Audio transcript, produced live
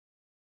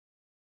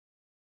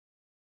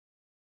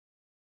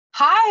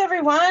Hi,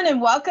 everyone, and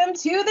welcome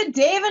to the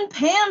Dave and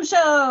Pam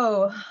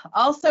Show,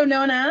 also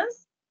known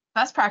as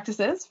Best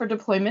Practices for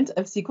Deployment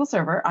of SQL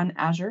Server on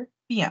Azure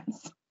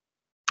VMs.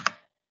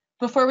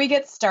 Before we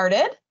get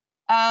started,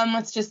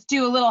 let's just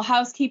do a little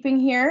housekeeping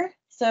here.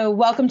 So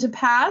welcome to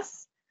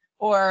PASS,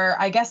 or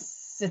I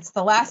guess it's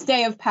the last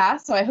day of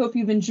PASS, so I hope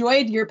you've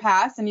enjoyed your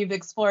PASS and you've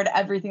explored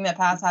everything that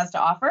PASS has to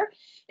offer.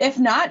 If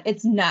not,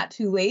 it's not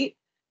too late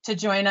to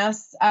join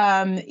us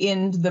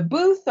in the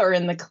booth or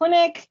in the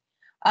clinic.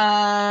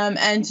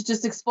 And to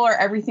just explore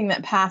everything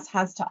that PASS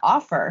has to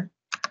offer.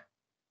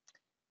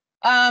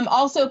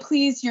 Also,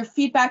 please, your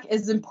feedback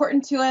is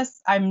important to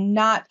us. I'm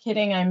not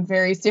kidding. I'm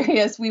very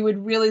serious. We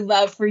would really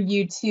love for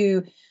you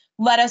to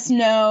let us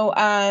know,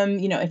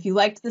 if you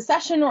liked the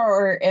session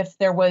or if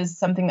there was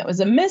something that was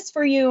amiss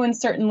for you, and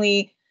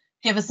certainly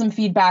give us some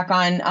feedback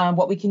on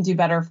what we can do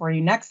better for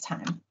you next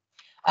time.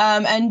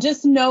 And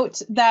just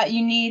note that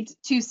you need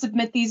to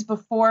submit these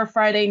before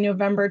Friday,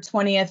 November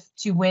 20th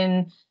to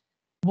win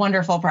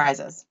wonderful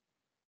prizes.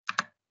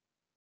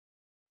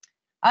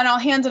 And I'll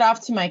hand it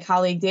off to my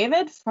colleague,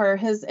 David, for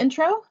his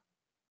intro.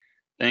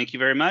 Thank you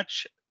very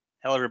much.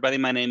 Hello, everybody.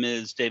 My name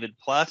is David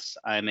Plus.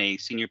 I'm a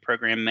senior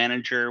program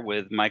manager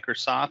with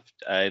Microsoft.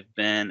 I've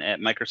been at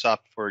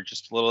Microsoft for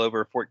just a little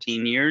over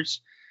 14 years,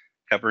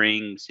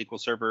 covering SQL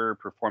Server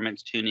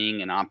performance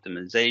tuning and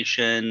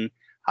optimization,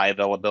 high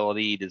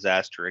availability,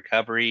 disaster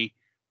recovery,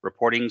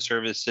 reporting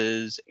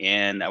services,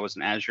 and I was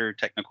an Azure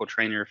technical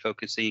trainer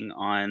focusing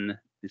on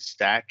the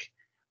stack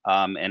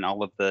and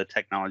all of the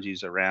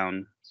technologies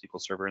around SQL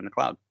Server in the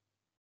cloud.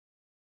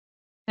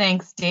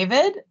 Thanks,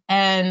 David.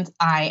 And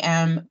I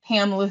am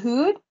Pam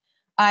Lahoud.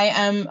 I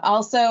am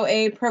also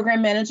a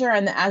program manager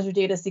on the Azure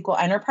Data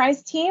SQL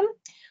Enterprise team.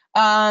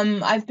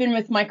 I've been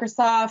with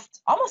Microsoft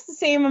almost the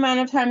same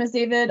amount of time as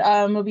David.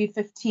 Will be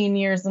 15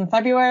 years in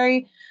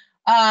February.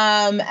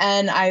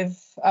 And I've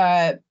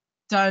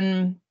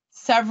done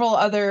several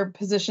other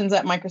positions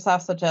at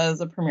Microsoft, such as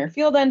a Premier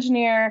Field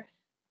Engineer,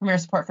 Premier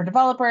Support for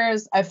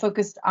Developers. I've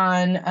focused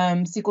on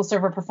SQL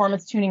Server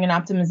performance tuning and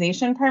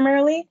optimization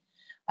primarily.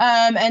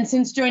 And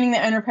since joining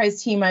the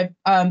enterprise team,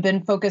 I've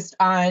been focused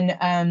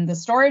on the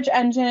storage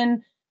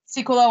engine,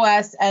 SQL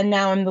OS, and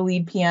now I'm the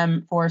lead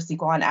PM for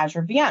SQL on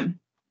Azure VM.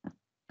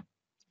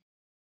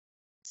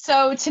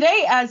 So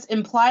today, as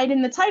implied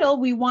in the title,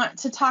 we want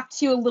to talk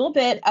to you a little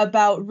bit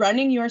about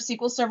running your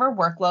SQL Server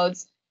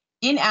workloads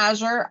in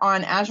Azure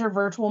on Azure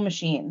Virtual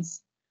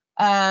Machines.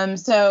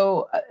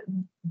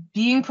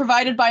 Being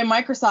provided by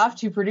Microsoft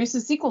to produce a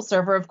SQL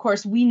Server, of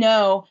course, we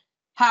know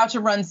how to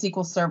run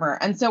SQL Server.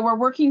 And so we're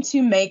working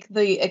to make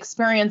the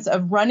experience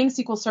of running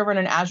SQL Server in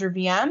an Azure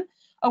VM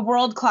a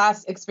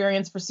world-class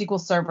experience for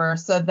SQL Server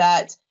so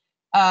that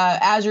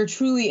Azure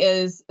truly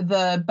is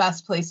the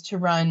best place to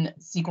run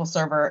SQL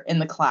Server in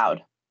the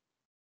cloud.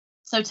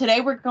 So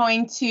today we're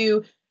going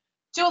to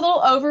do a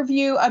little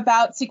overview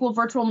about SQL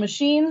Virtual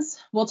Machines.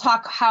 We'll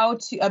talk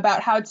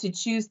about how to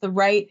choose the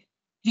right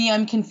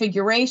VM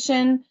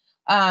configuration,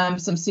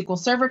 some SQL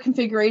Server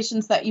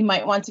configurations that you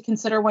might want to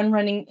consider when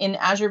running in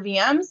Azure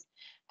VMs.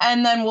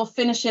 And then we'll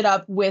finish it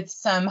up with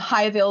some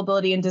high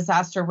availability and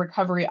disaster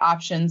recovery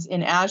options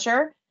in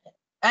Azure.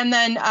 And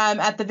then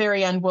at the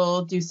very end,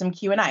 we'll do some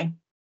Q&A.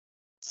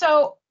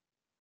 So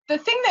the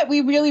thing that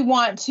we really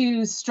want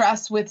to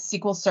stress with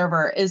SQL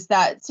Server is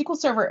that SQL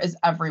Server is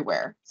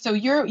everywhere. So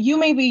you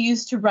may be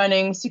used to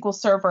running SQL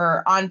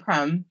Server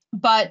on-prem,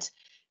 but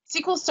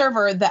SQL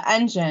Server, the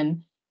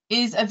engine,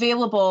 is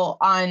available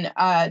on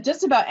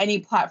just about any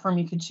platform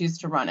you could choose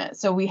to run it.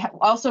 So we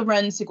also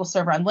run SQL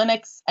Server on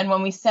Linux. And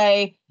when we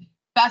say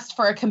best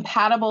for a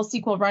compatible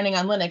SQL running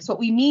on Linux, what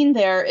we mean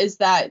there is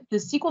that the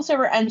SQL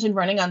Server engine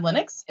running on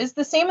Linux is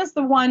the same as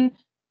the one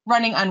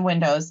running on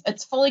Windows.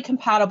 It's fully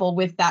compatible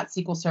with that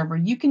SQL Server.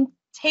 You can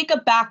take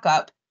a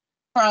backup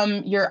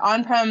from your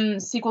on-prem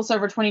SQL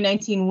Server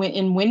 2019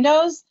 in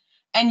Windows,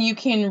 and you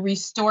can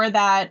restore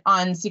that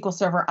on SQL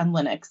Server on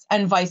Linux,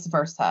 and vice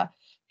versa.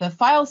 The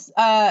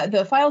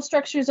file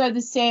structures are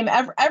the same.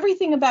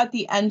 Everything about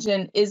the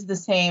engine is the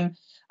same.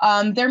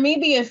 There may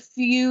be a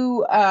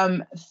few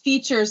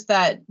features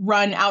that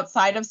run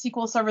outside of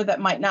SQL Server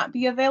that might not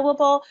be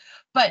available,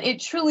 but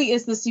it truly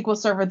is the SQL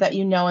Server that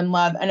you know and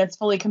love, and it's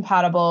fully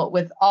compatible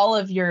with all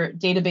of your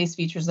database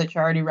features that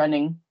you're already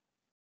running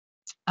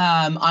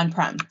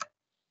on-prem.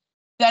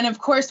 Then, of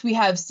course, we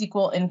have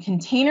SQL in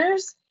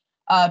containers.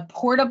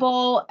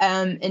 Portable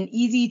and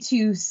easy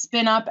to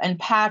spin up and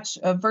patch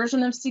a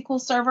version of SQL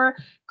Server,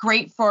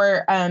 great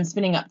for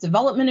spinning up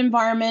development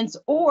environments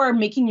or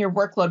making your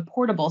workload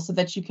portable so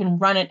that you can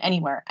run it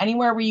anywhere.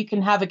 Anywhere where you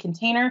can have a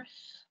container,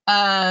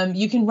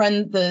 you can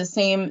run the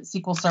same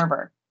SQL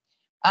Server.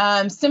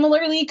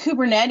 Similarly,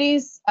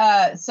 Kubernetes.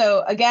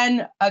 So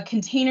again, a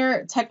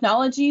container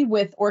technology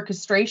with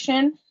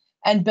orchestration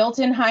and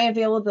built-in high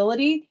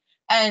availability.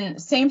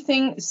 And same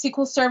thing,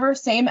 SQL Server,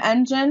 same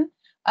engine.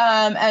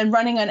 And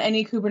running on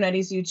any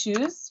Kubernetes you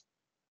choose.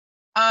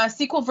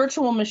 SQL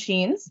Virtual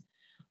Machines.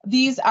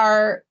 These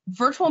are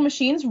virtual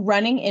machines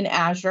running in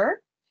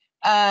Azure.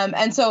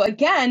 And so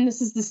again,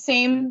 this is the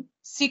same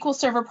SQL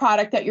Server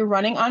product that you're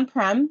running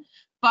on-prem,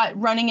 but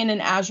running in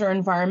an Azure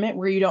environment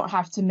where you don't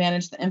have to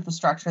manage the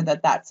infrastructure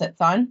that sits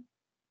on.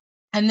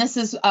 And this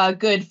is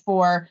good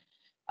for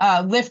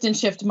lift and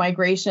shift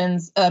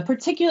migrations,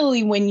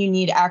 particularly when you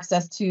need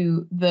access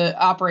to the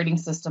operating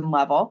system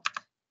level.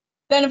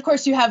 Then, of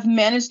course, you have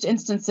managed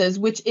instances,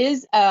 which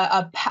is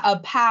a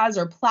PaaS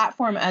or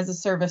platform as a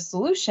service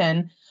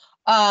solution,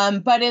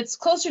 but it's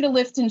closer to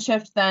lift and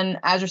shift than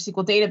Azure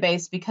SQL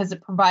Database because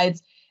it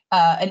provides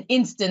an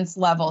instance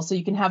level. So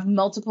you can have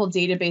multiple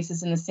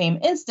databases in the same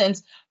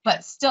instance,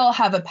 but still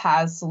have a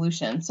PaaS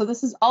solution. So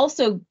this is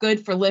also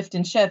good for lift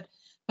and shift,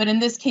 but in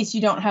this case,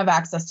 you don't have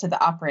access to the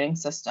operating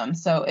system.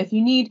 So if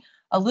you need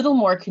a little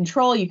more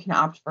control, you can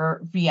opt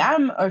for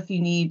VM, or if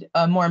you need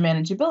more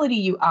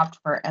manageability, you opt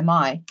for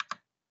MI.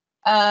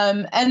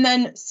 And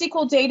then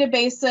SQL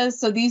databases.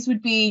 So these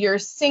would be your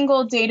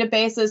single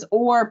databases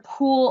or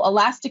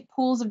elastic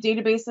pools of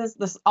databases.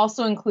 This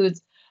also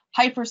includes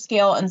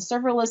hyperscale and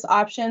serverless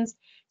options.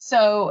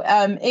 So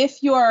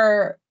if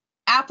your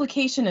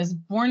application is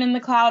born in the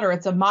cloud, or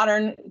it's a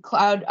modern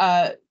cloud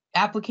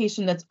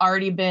application that's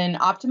already been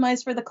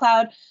optimized for the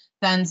cloud,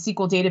 then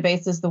SQL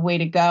database is the way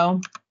to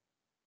go.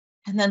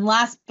 And then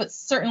last but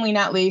certainly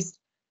not least,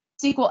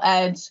 SQL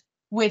Edge,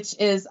 which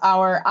is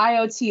our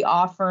IoT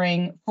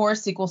offering for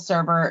SQL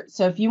Server.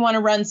 So if you want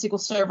to run SQL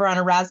Server on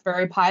a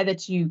Raspberry Pi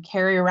that you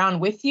carry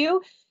around with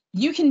you,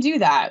 you can do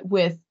that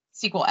with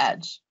SQL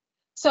Edge.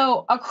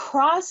 So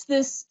across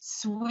this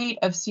suite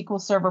of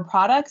SQL Server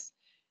products,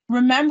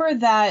 remember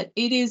that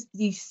it is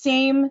the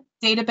same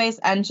database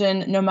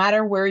engine no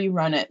matter where you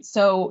run it.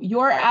 So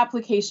your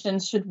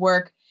applications should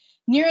work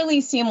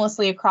nearly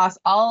seamlessly across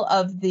all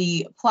of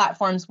the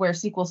platforms where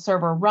SQL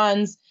Server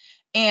runs,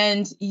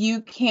 and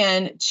you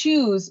can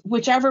choose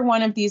whichever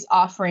one of these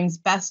offerings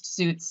best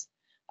suits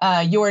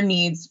your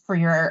needs for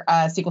your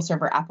SQL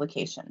Server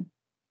application.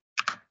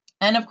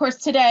 And of course,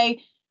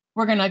 today,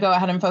 we're going to go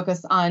ahead and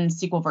focus on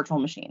SQL Virtual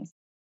Machines.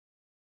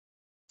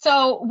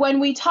 So when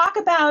we talk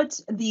about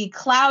the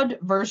cloud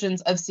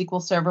versions of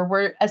SQL Server,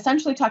 we're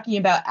essentially talking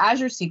about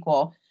Azure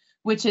SQL,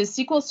 which is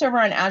SQL Server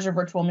on Azure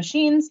Virtual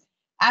Machines,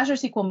 Azure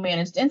SQL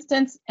Managed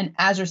Instance, and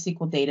Azure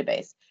SQL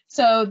Database.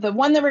 So the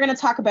one that we're going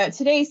to talk about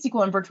today,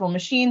 SQL on Virtual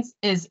Machines,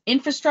 is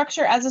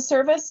infrastructure as a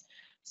service.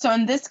 So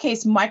in this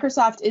case,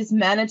 Microsoft is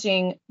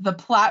managing the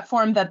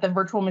platform that the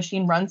virtual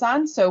machine runs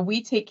on. So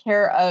we take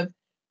care of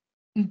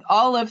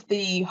all of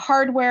the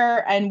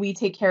hardware, and we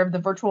take care of the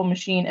virtual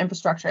machine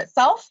infrastructure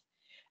itself.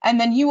 And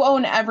then you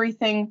own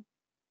everything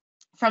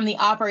from the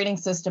operating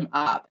system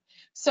up.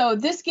 So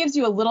this gives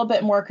you a little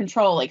bit more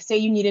control. Like say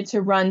you needed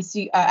to run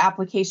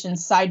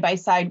applications side by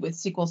side with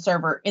SQL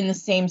Server in the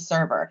same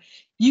server.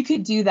 You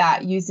could do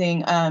that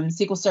using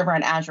SQL Server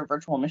on Azure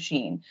Virtual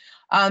Machine.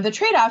 The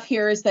trade-off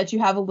here is that you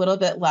have a little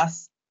bit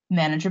less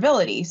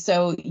manageability.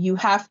 So you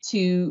have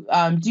to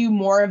do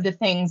more of the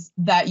things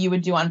that you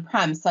would do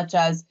on-prem, such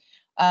as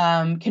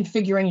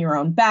configuring your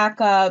own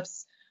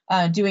backups,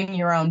 doing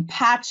your own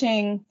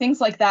patching, things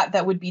like that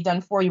that would be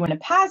done for you in a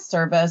PaaS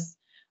service.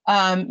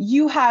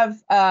 You have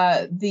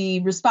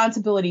the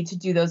responsibility to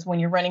do those when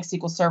you're running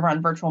SQL Server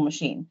on virtual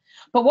machine.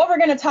 But what we're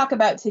going to talk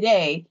about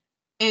today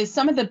is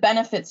some of the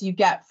benefits you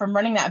get from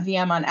running that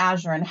VM on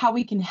Azure and how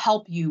we can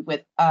help you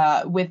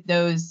with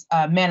those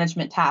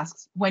management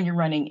tasks when you're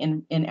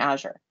running in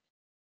Azure.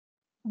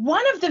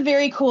 One of the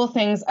very cool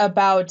things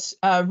about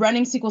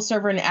running SQL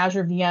Server in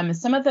Azure VM is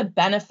some of the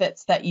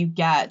benefits that you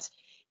get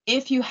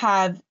if you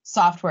have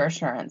software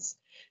assurance.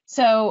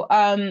 So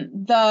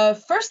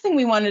the first thing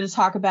we wanted to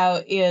talk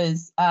about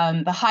is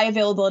the high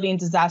availability and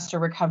disaster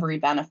recovery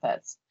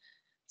benefits.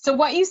 So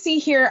what you see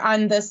here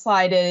on this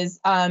slide is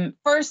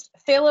first,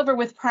 failover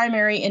with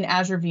primary in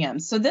Azure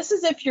VMs. So this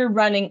is if you're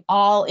running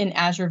all in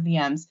Azure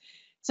VMs.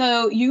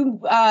 So you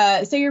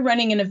say you're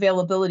running an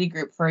availability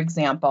group, for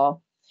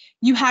example.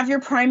 You have your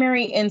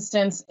primary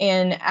instance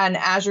in an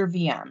Azure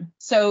VM.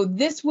 So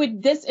this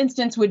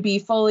instance would be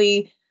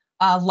fully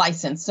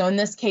licensed. So in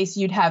this case,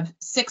 you'd have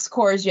 6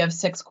 cores, you have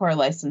 6 core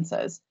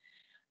licenses.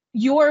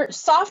 Your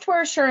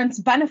software assurance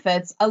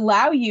benefits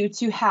allow you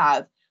to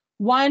have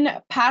one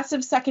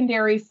passive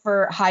secondary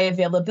for high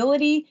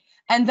availability,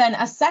 and then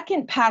a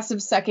second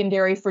passive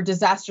secondary for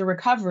disaster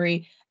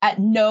recovery at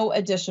no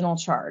additional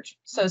charge.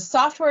 So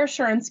software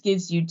assurance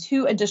gives you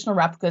 2 additional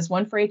replicas,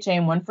 one for HA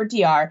and one for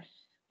DR,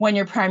 when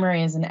your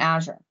primary is in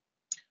Azure.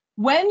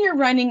 When you're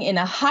running in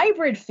a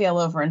hybrid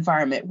failover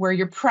environment where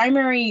your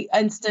primary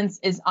instance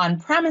is on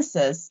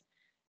premises,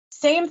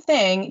 same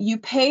thing, you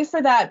pay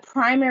for that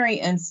primary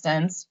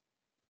instance,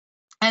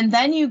 and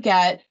then you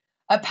get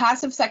a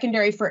passive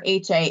secondary for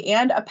HA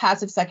and a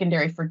passive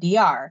secondary for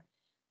DR.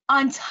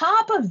 On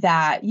top of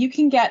that, you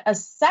can get a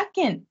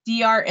second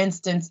DR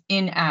instance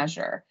in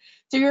Azure.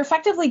 So you're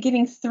effectively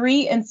getting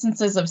 3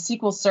 instances of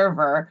SQL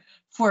Server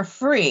for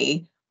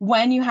free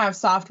when you have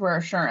software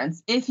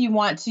assurance, if you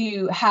want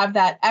to have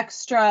that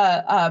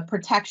extra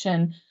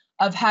protection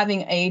of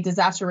having a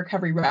disaster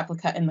recovery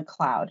replica in the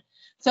cloud.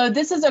 So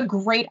this is a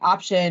great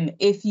option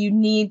if you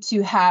need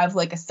to have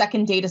like a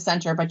second data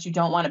center, but you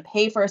don't want to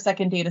pay for a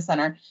second data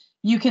center.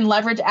 You can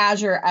leverage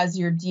Azure as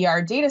your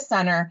DR data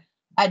center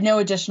at no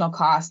additional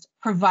cost,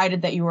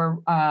 provided that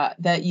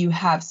you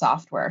have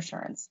software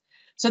assurance.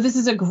 So this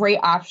is a great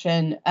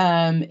option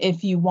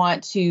if you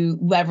want to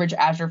leverage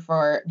Azure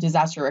for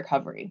disaster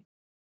recovery.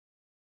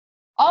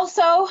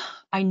 Also,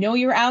 I know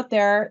you're out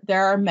there.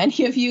 There are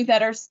many of you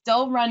that are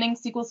still running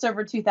SQL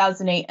Server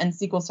 2008 and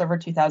SQL Server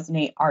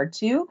 2008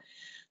 R2,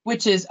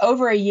 which is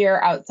over a year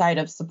outside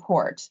of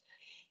support.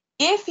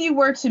 If you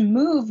were to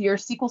move your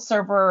SQL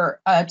Server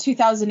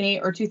 2008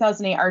 or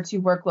 2008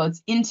 R2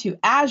 workloads into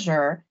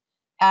Azure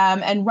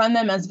and run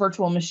them as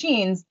virtual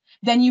machines,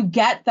 then you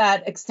get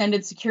that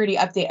extended security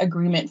update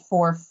agreement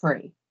for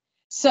free.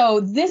 So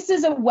this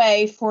is a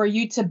way for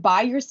you to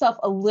buy yourself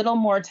a little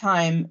more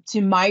time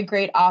to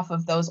migrate off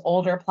of those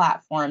older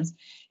platforms.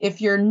 If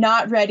you're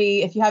not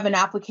ready, if you have an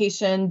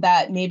application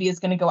that maybe is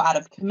going to go out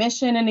of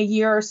commission in a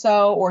year or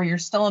so, or you're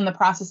still in the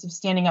process of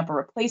standing up a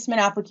replacement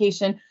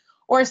application,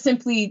 or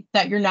simply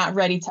that you're not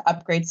ready to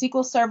upgrade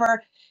SQL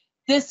Server,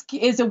 this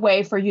is a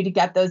way for you to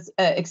get those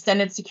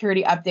extended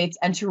security updates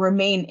and to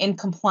remain in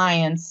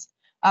compliance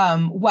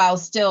while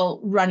still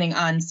running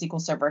on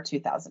SQL Server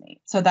 2008.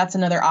 So that's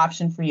another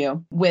option for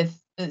you with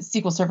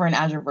SQL Server and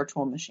Azure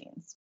Virtual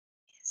Machines.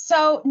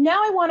 So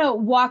now I want to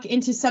walk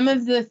into some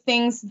of the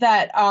things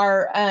that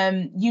are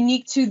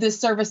unique to the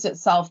service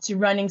itself, to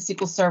running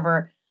SQL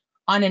Server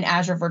on an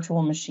Azure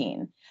Virtual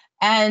Machine.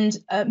 And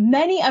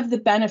many of the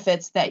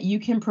benefits that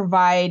you can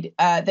provide,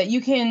 that you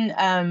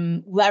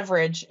can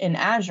leverage in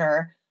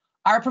Azure,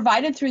 are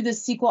provided through the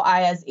SQL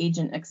IaaS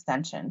agent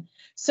extension.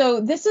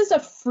 So this is a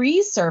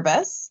free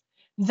service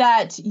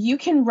that you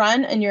can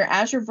run in your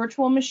Azure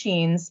Virtual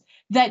Machines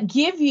that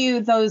give you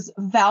those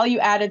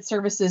value-added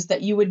services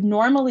that you would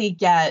normally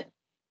get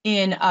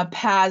in a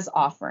PaaS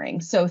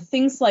offering. So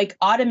things like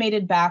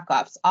automated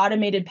backups,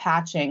 automated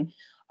patching,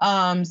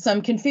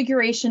 some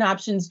configuration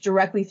options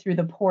directly through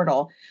the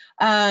portal.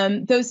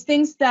 Those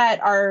things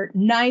that are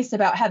nice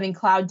about having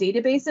cloud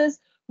databases,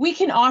 we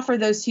can offer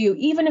those to you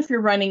even if you're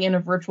running in a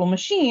virtual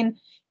machine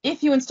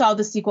if you install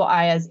the SQL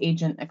IaaS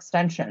agent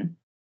extension.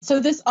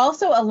 So this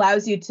also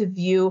allows you to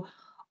view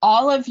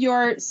all of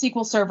your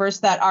SQL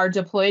servers that are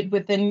deployed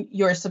within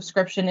your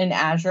subscription in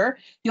Azure.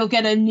 You'll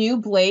get a new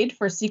blade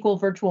for SQL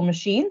Virtual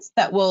Machines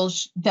that will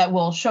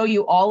show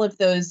you all of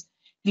those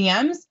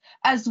VMs,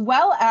 as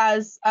well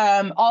as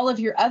all of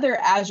your other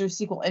Azure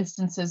SQL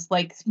instances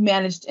like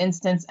Managed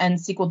Instance and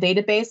SQL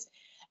Database.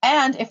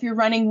 And if you're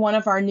running one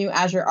of our new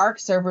Azure Arc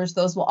servers,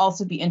 those will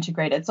also be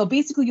integrated. So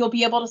basically, you'll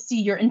be able to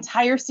see your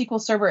entire SQL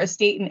Server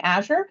estate in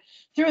Azure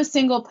through a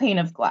single pane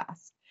of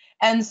glass.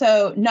 And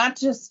so not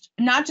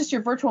just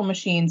your virtual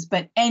machines,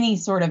 but any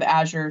sort of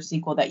Azure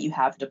SQL that you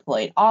have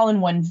deployed, all in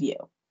one view.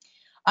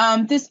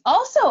 This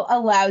also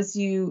allows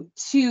you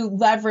to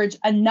leverage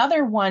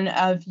another one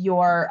of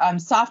your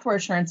software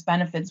assurance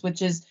benefits,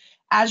 which is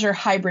Azure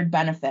Hybrid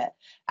Benefit.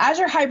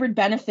 Azure Hybrid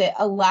Benefit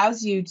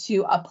allows you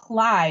to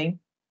apply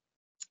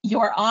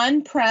your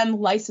on-prem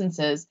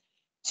licenses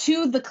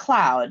to the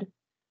cloud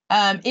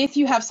if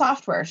you have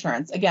software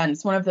assurance. Again,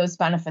 it's one of those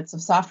benefits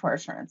of software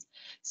assurance.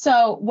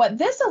 So what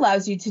this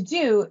allows you to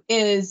do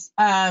is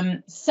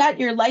set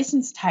your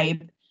license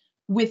type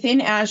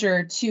within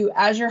Azure to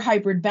Azure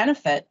Hybrid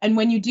Benefit. And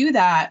when you do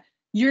that,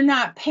 you're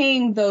not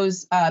paying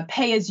those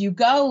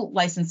pay-as-you-go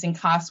licensing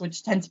costs,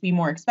 which tend to be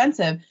more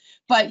expensive,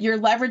 but you're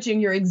leveraging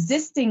your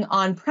existing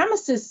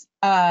on-premises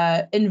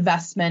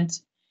investment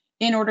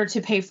in order to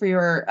pay for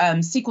your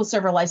SQL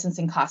Server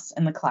licensing costs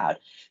in the cloud.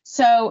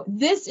 So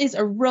this is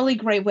a really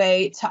great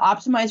way to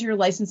optimize your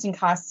licensing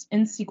costs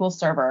in SQL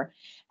Server.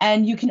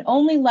 And you can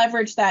only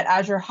leverage that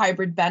Azure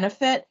Hybrid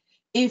Benefit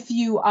if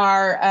you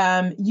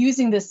are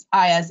using this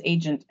IaaS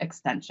agent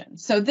extension.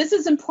 So this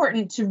is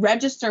important to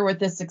register with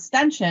this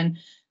extension.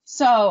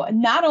 So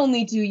not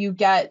only do you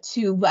get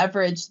to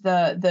leverage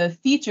the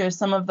features,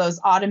 some of those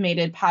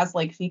automated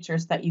PaaS-like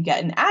features that you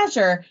get in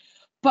Azure,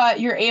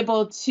 but you're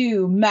able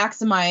to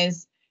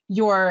maximize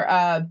your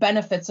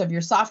benefits of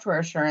your software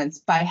assurance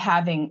by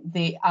having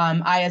the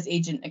IaaS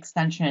agent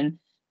extension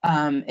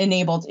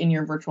enabled in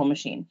your virtual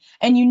machine.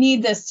 And you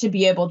need this to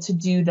be able to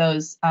do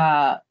those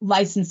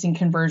licensing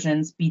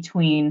conversions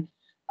between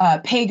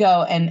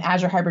PayGo and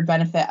Azure Hybrid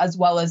Benefit, as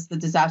well as the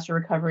disaster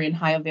recovery and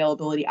high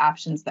availability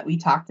options that we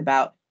talked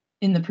about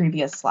in the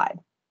previous slide.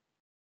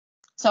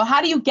 So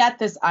how do you get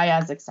this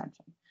IaaS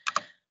extension?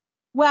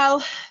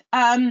 Well,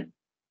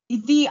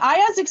 the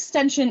IaaS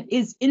extension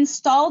is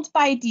installed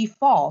by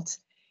default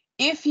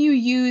if you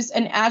use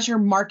an Azure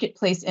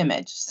Marketplace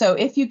image. So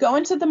if you go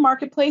into the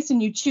Marketplace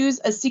and you choose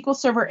a SQL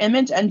Server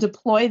image and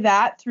deploy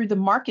that through the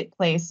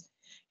Marketplace,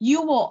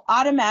 you will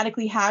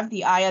automatically have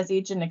the IaaS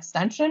agent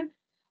extension,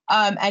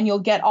 and you'll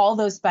get all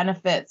those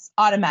benefits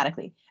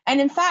automatically.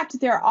 And in fact,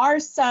 there are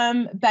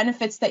some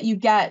benefits that you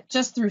get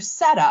just through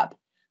setup,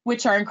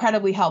 which are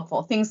incredibly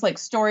helpful. Things like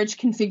storage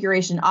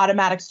configuration,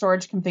 automatic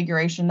storage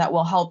configuration that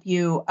will help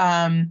you,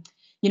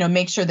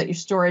 make sure that your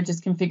storage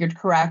is configured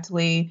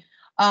correctly.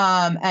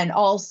 and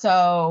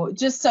also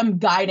just some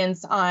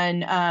guidance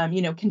on,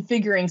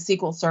 configuring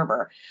SQL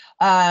Server.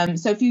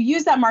 So if you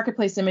use that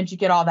marketplace image, you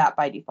get all that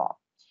by default.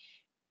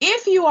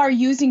 If you are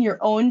using your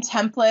own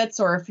templates,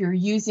 or if you're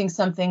using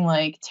something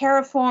like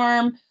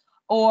Terraform,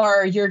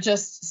 or you're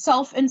just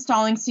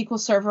self-installing SQL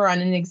Server on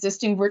an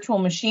existing virtual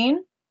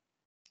machine,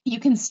 you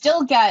can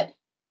still get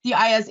the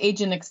IaaS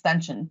agent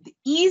extension. The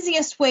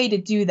easiest way to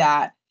do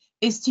that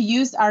is to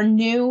use our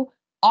new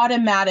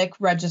automatic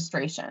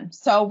registration.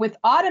 So with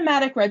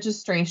automatic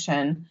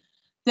registration,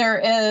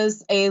 there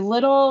is a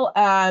little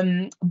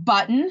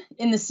button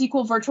in the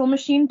SQL Virtual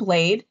Machine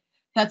blade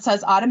that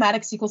says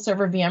Automatic SQL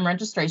Server VM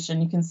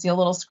Registration. You can see a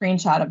little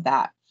screenshot of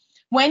that.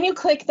 When you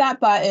click that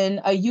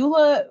button, a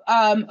EULA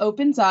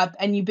opens up,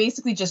 and you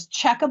basically just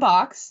check a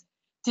box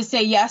to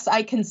say, yes,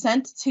 I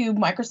consent to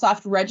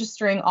Microsoft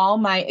registering all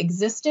my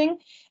existing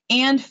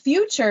and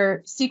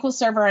future SQL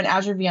Server and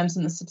Azure VMs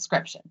in the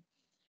subscription.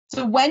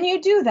 So when you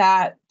do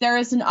that, there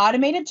is an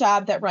automated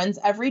job that runs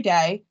every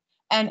day,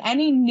 and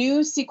any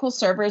new SQL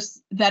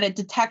servers that it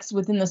detects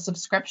within the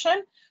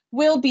subscription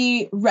will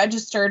be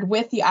registered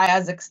with the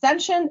IaaS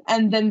extension,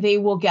 and then they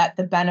will get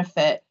the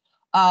benefit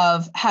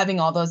of having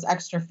all those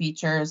extra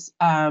features,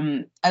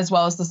 as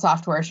well as the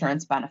software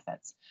assurance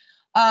benefits.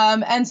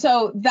 And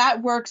so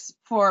that works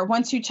for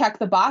once you check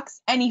the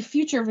box, any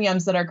future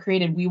VMs that are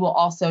created, we will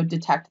also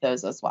detect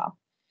those as well.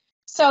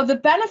 So the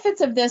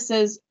benefits of this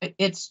is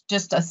it's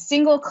just a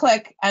single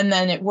click, and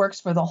then it works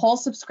for the whole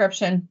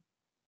subscription.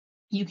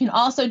 You can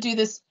also do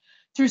this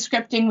through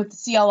scripting with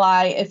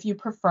CLI if you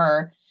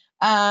prefer.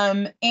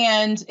 And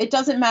it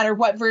doesn't matter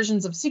what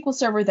versions of SQL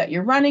Server that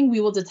you're running,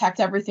 we will detect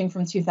everything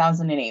from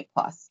 2008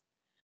 plus.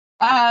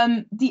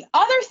 The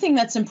other thing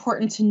that's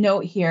important to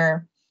note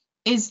here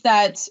is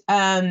that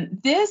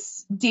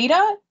this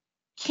data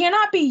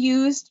cannot be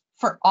used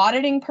for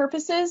auditing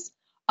purposes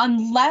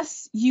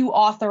unless you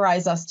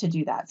authorize us to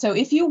do that. So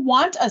if you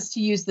want us to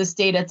use this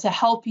data to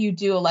help you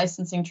do a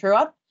licensing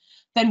true-up,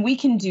 then we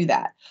can do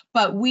that.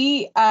 But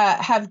we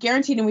have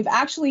guaranteed, and we've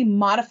actually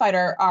modified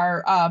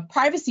our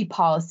privacy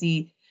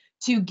policy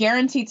to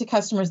guarantee to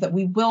customers that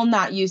we will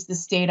not use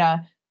this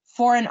data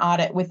for an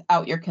audit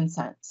without your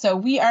consent. So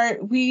we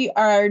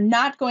are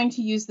not going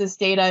to use this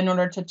data in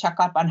order to check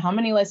up on how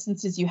many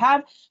licenses you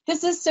have.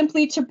 This is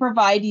simply to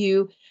provide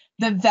you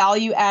the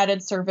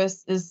value-added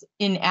services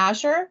in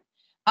Azure.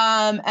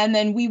 And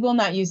then we will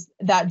not use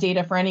that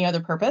data for any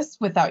other purpose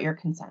without your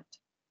consent.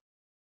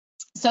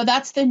 So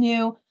that's the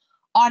new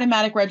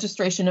automatic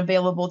registration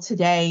available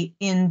today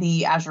in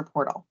the Azure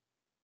portal.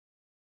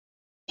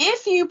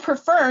 If you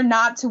prefer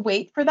not to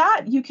wait for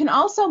that, you can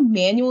also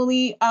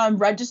manually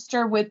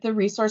register with the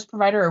resource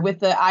provider or with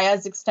the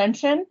IaaS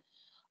extension.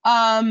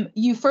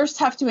 You first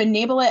have to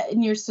enable it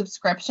in your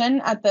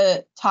subscription at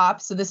the top.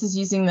 So this is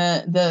using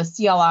the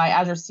CLI,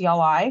 Azure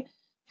CLI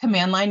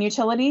command line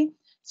utility.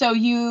 So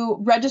you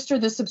register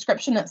the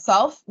subscription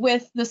itself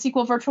with the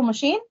SQL Virtual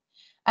Machine.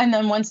 And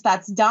then once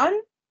that's done,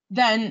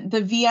 then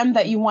the VM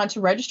that you want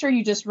to register,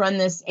 you just run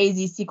this AZ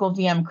SQL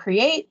VM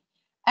create,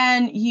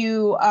 and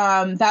you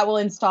that will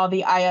install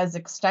the IaaS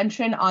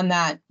extension on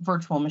that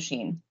virtual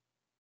machine.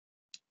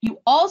 You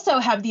also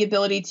have the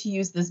ability to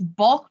use this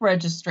bulk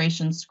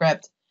registration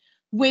script,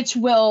 which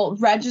will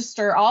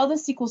register all the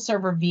SQL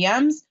Server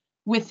VMs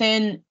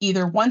within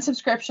either one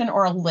subscription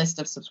or a list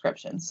of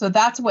subscriptions. So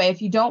that's a way,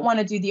 if you don't want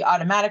to do the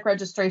automatic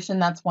registration,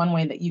 that's one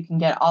way that you can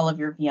get all of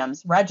your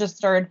VMs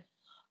registered.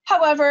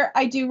 However,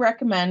 I do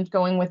recommend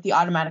going with the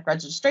automatic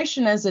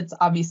registration, as it's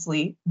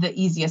obviously the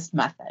easiest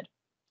method.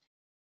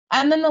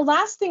 And then the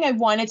last thing I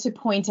wanted to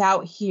point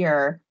out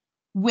here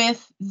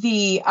with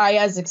the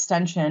IaaS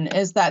extension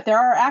is that there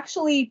are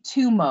actually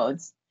two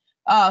modes,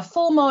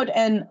 full mode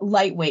and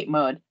lightweight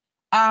mode.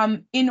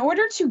 In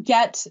order to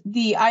get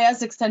the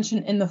IaaS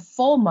extension in the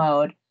full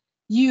mode,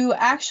 you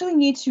actually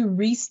need to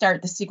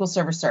restart the SQL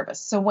Server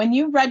service. So when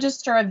you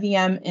register a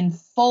VM in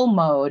full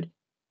mode,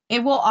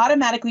 it will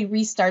automatically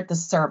restart the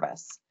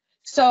service.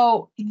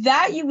 So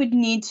that you would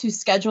need to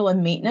schedule a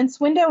maintenance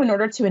window in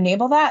order to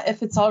enable that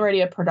if it's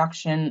already a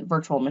production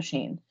virtual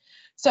machine.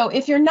 So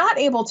if you're not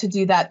able to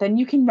do that, then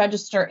you can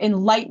register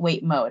in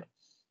lightweight mode.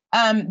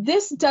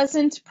 This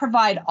doesn't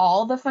provide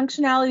all the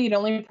functionality. It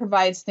only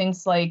provides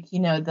things like,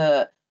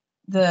 the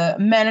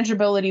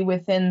manageability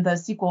within the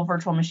SQL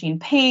Virtual Machine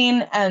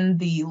pane and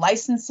the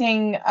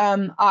licensing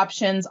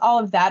options. All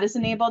of that is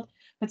enabled,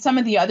 but some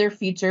of the other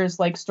features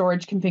like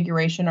storage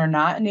configuration are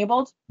not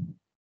enabled.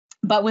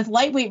 But with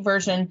lightweight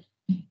version,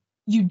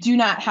 you do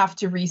not have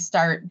to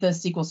restart the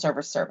SQL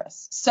Server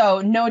service.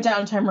 So no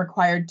downtime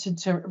required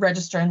to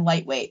register in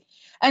lightweight.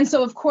 And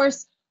so, of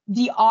course,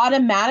 the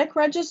automatic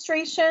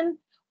registration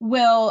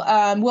will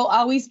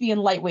always be in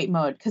lightweight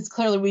mode, because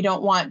clearly we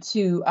don't want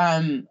to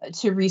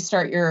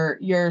restart your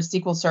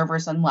SQL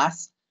servers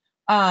unless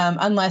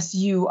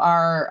you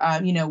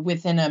are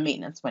within a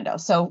maintenance window.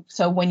 So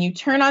when you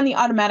turn on the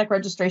automatic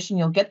registration,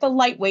 you'll get the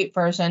lightweight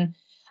version,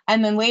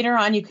 and then later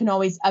on you can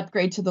always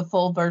upgrade to the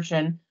full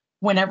version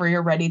whenever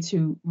you're ready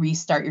to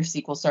restart your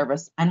SQL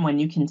service and when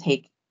you can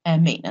take a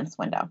maintenance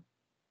window.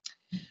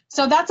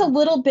 So that's a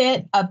little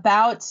bit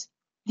about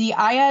the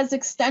IaaS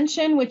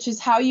extension, which is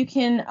how you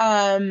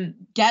can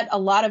get a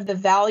lot of the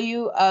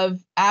value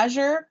of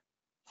Azure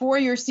for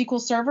your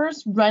SQL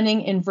servers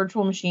running in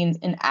virtual machines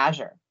in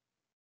Azure.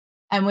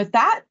 And with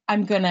that,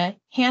 I'm going to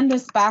hand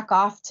this back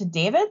off to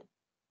David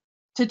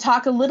to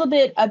talk a little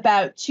bit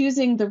about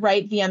choosing the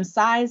right VM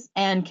size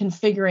and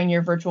configuring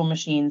your virtual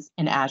machines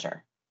in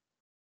Azure.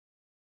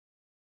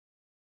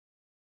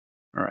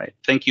 All right,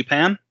 thank you,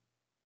 Pam.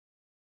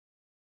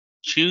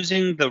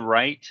 Choosing the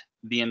right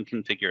VM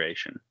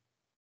configuration.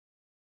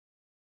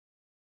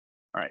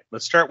 All right,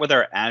 let's start with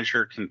our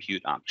Azure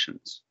compute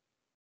options.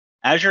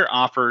 Azure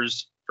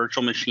offers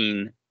virtual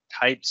machine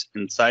types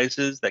and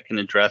sizes that can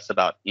address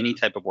about any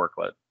type of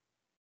workload.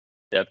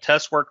 They have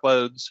test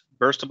workloads,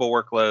 burstable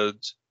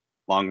workloads,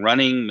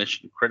 long-running,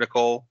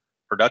 mission-critical,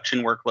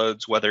 production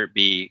workloads, whether it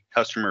be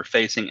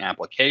customer-facing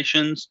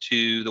applications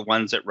to the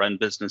ones that run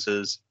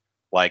businesses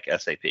like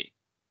SAP.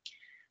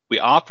 We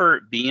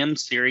offer VM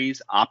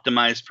series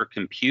optimized for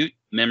compute,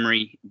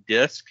 memory,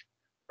 disk,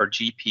 or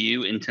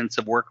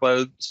GPU-intensive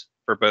workloads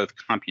for both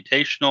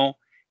computational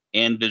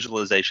and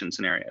visualization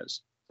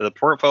scenarios. So the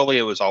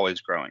portfolio is always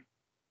growing.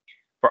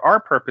 For our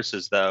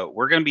purposes, though,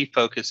 we're going to be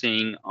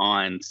focusing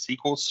on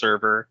SQL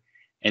Server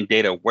and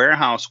data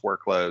warehouse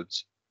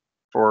workloads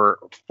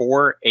for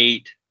 4,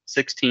 8,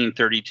 16,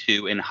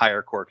 32, and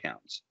higher core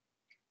counts.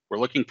 We're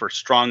looking for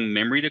strong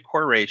memory to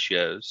core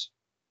ratios,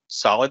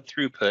 solid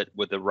throughput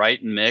with the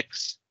right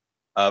mix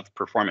of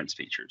performance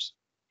features.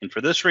 And for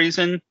this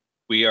reason,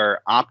 we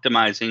are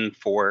optimizing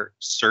for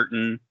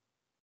certain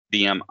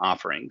VM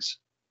offerings.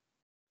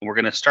 We're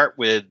going to start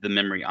with the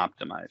memory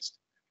optimized.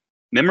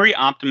 Memory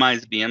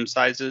optimized VM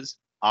sizes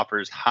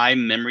offers high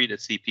memory to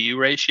CPU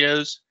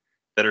ratios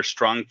that are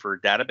strong for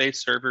database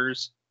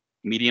servers,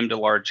 medium to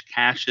large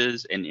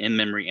caches, and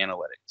in-memory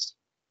analytics.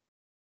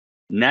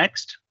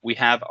 Next, we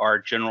have our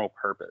general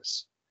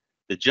purpose.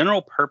 The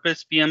general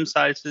purpose VM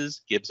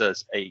sizes gives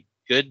us a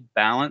good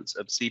balance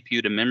of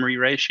CPU to memory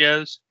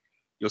ratios.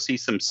 You'll see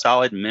some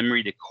solid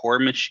memory to core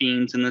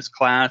machines in this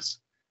class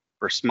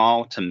for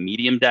small to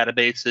medium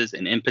databases,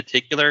 and in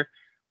particular,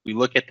 we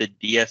look at the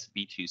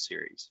DSV2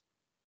 series.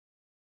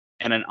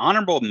 And an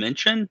honorable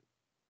mention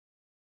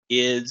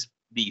is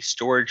the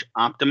storage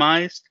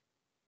optimized.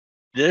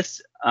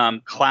 This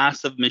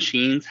class of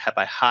machines have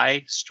a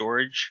high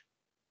storage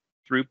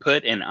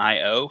throughput and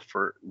I/O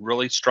for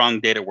really strong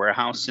data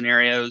warehouse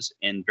scenarios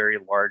and very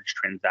large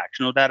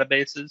transactional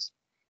databases.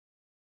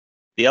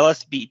 The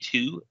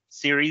LSV2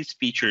 series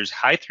features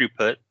high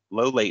throughput,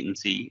 low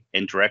latency,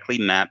 and directly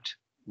mapped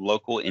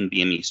local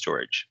NVMe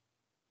storage.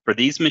 For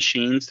these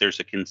machines, there's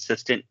a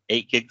consistent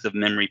 8 gigs of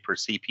memory per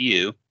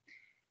CPU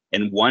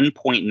and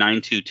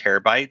 1.92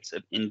 terabytes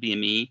of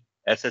NVMe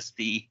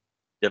SSD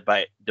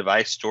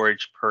device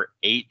storage per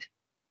 8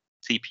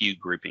 CPU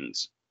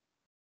groupings.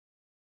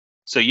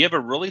 So you have a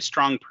really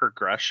strong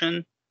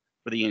progression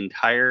for the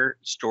entire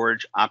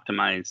storage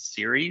optimized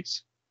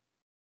series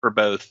for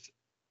both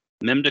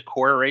mem to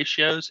core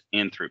ratios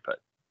and throughput.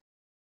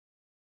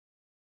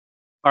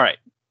 All right,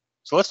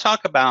 so let's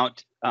talk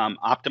about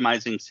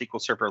optimizing SQL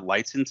Server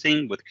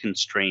licensing with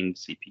constrained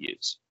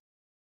CPUs.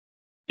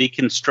 The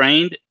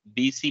constrained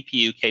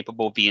vCPU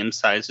capable VM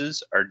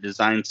sizes are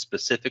designed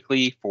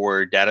specifically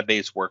for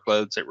database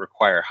workloads that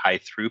require high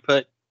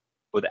throughput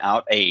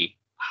without a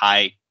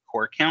high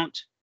core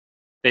count.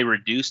 They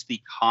reduce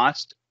the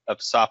cost of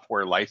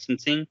software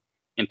licensing,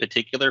 in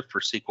particular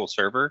for SQL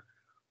Server,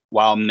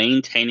 while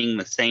maintaining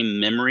the same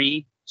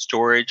memory,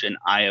 storage, and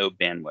I/O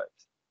bandwidth.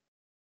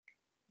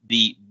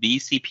 The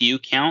vCPU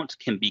count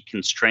can be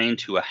constrained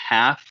to a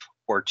half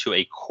or to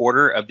a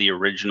quarter of the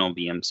original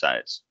VM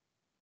size.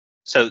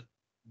 So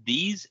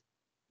these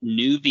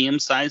new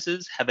VM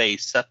sizes have a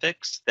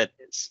suffix that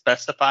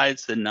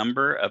specifies the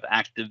number of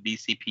active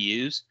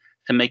vCPUs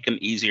to make them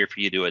easier for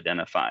you to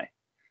identify.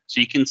 So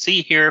you can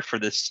see here for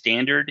the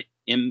standard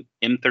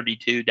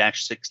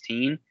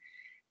M32-16,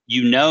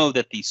 you know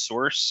that the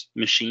source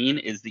machine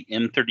is the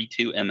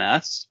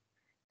M32MS,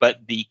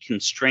 but the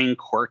constrained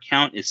core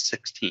count is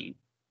 16.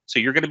 So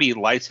you're going to be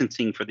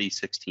licensing for these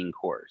 16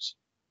 cores.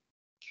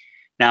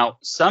 Now,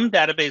 some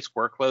database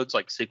workloads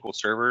like SQL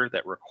Server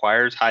that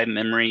requires high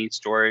memory,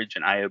 storage,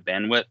 and I/O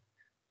bandwidth,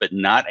 but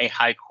not a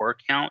high core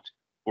count,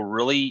 will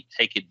really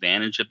take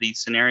advantage of these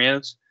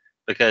scenarios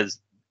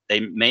because they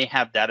may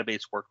have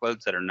database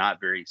workloads that are not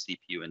very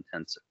CPU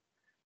intensive.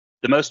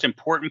 The most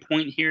important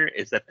point here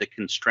is that the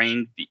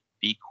constrained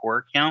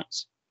vCore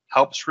counts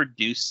helps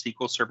reduce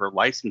SQL Server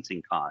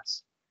licensing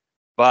costs.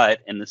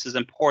 But, and this is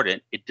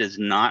important, it does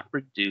not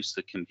reduce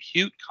the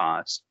compute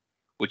cost,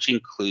 which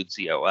includes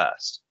the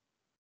OS.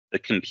 The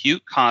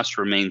compute cost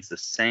remains the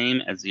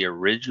same as the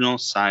original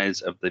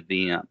size of the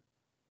VM.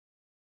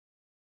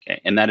 Okay,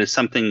 and that is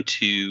something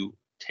to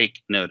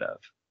take note of.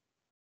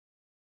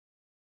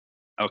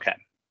 Okay,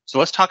 so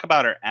let's talk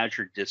about our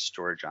Azure disk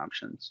storage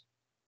options.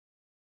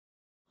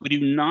 We do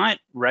not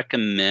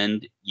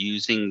recommend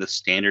using the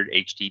standard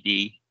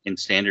HDD and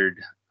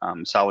standard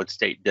solid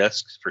state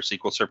disks for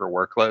SQL Server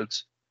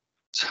workloads.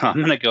 So I'm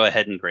going to go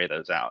ahead and gray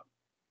those out.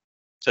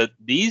 So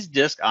these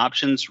disk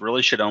options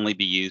really should only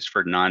be used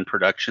for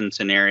non-production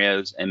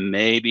scenarios and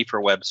maybe for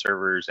web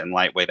servers and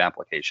lightweight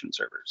application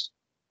servers.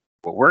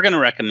 What we're going to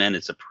recommend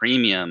is a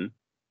premium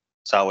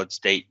solid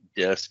state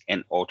disk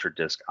and ultra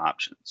disk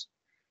options.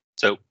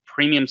 So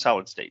premium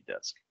solid state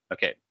disk.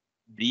 Okay,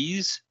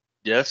 these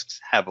disks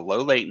have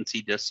low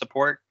latency disk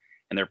support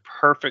and they're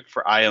perfect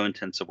for IO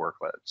intensive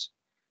workloads.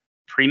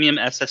 Premium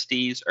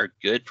SSDs are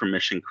good for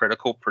mission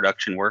critical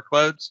production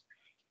workloads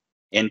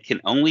and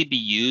can only be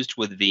used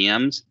with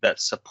VMs that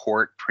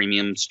support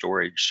premium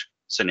storage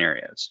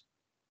scenarios.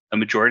 A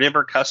majority of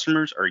our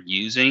customers are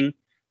using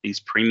these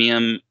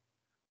premium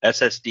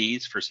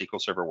SSDs for SQL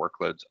Server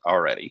workloads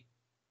already.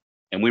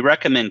 And we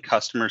recommend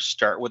customers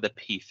start with a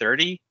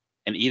P30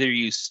 and either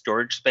use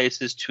storage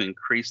spaces to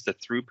increase the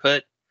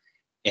throughput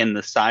and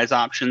the size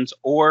options,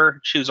 or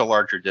choose a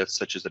larger disk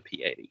such as a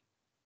P80.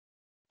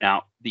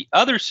 Now, the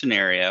other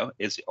scenario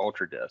is the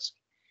ultra disk.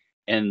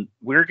 And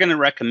we're going to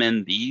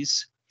recommend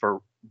these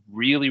for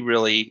really,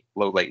 really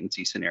low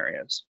latency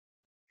scenarios.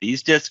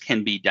 These disks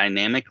can be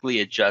dynamically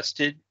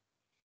adjusted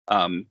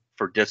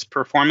for disk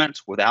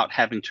performance without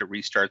having to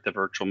restart the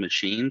virtual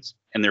machines.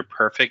 And they're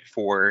perfect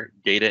for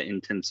data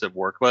intensive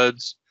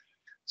workloads,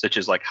 such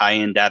as like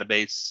high-end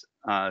database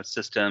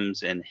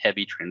systems and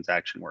heavy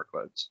transaction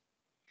workloads.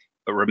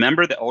 But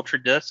remember, the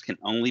ultra disk can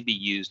only be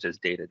used as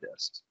data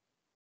disks.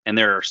 And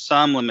there are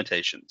some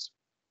limitations.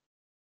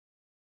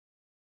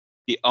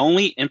 The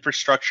only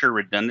infrastructure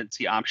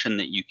redundancy option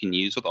that you can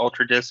use with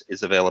UltraDisk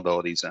is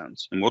availability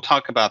zones. And we'll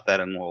talk about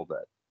that in a little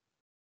bit.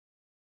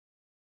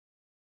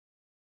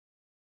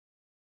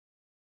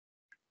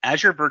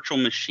 Azure Virtual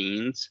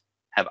Machines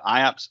have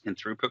IOPS and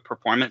throughput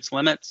performance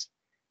limits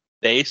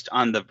based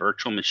on the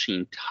virtual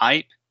machine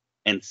type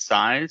and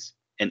size,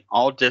 and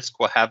all disks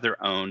will have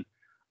their own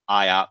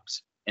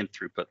IOPS and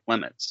throughput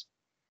limits.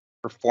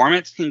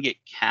 Performance can get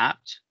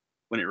capped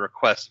when it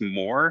requests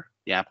more,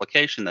 the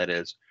application that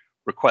is,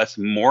 requests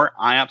more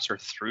IOPS or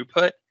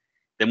throughput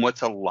than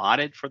what's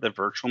allotted for the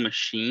virtual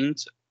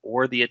machines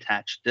or the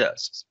attached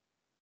disks.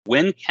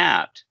 When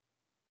capped,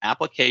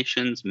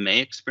 applications may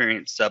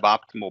experience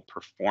suboptimal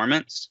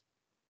performance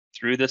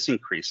through this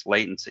increased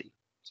latency.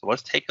 So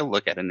let's take a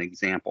look at an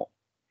example.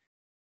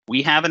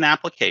 We have an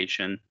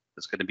application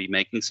that's going to be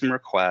making some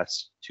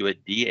requests to a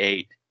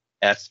D8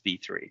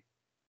 SV3.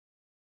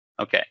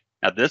 Okay,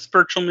 now this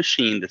virtual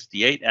machine, this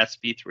D8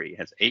 SV3,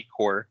 has 8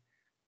 core,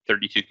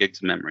 32 gigs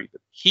of memory. The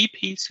key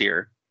piece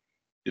here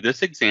to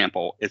this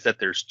example is that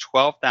there's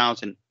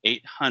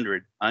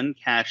 12,800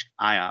 uncached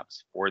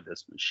IOPS for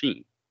this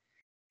machine.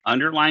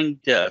 Underlying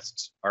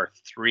disks are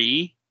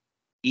 3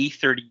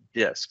 E30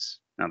 disks.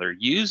 Now they're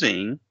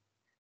using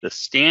the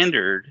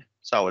standard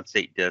solid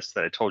state disk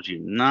that I told you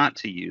not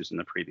to use in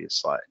the previous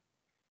slide.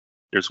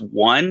 There's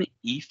one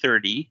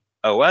E30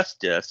 OS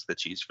disk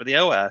that's used for the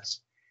OS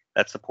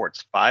that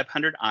supports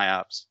 500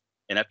 IOPS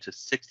and up to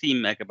 60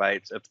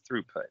 megabytes of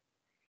throughput.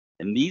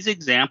 In these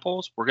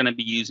examples, we're going to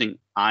be using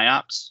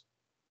IOPS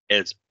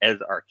as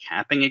our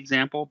capping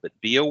example, but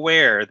be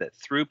aware that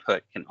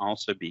throughput can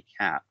also be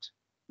capped.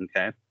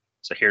 Okay,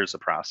 so here's the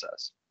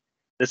process.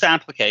 This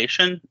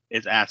application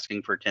is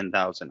asking for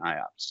 10,000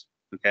 IOPS.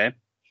 Okay,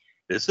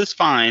 this is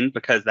fine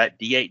because that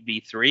D8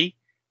 V3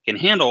 can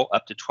handle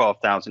up to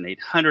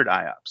 12,800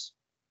 IOPS.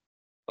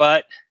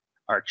 But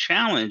our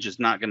challenge is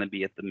not going to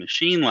be at the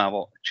machine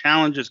level. The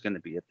challenge is going to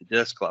be at the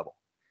disk level.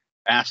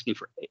 We're asking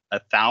for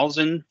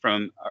 1,000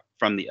 from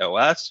the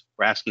OS.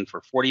 We're asking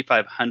for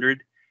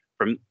 4,500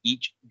 from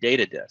each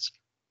data disk.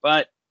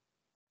 But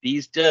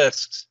these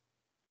disks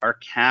are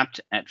capped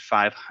at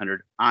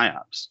 500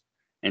 IOPS.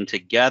 And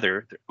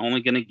together, they're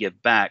only going to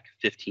give back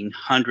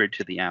 1,500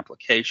 to the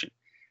application.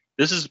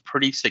 This is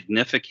pretty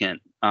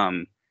significant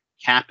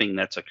capping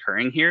that's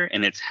occurring here,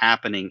 and it's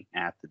happening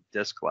at the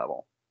disk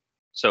level.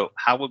 So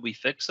how would we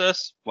fix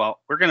this? Well,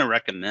 we're going to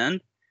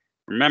recommend,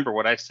 remember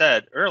what I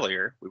said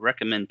earlier, we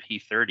recommend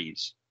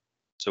P30s.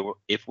 So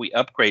if we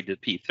upgrade to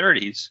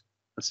P30s,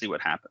 let's see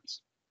what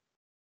happens.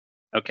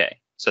 Okay,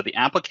 so the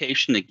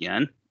application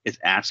again is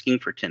asking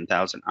for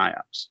 10,000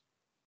 IOPS.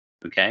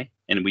 Okay,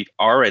 and we've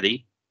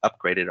already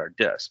upgraded our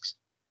disks.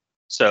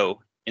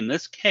 So in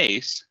this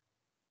case,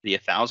 the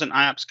 1,000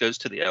 IOPS goes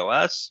to the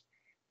OS,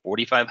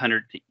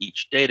 4,500 to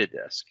each data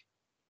disk.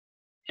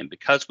 And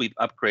because we've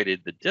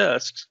upgraded the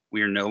disks,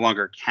 we are no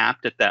longer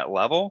capped at that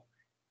level,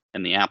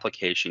 and the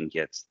application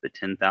gets the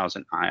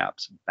 10,000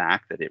 IOPS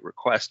back that it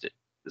requested.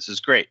 This is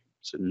great.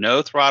 So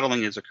no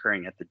throttling is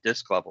occurring at the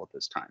disk level at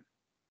this time.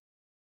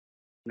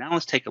 Now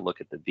let's take a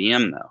look at the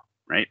VM though,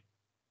 right?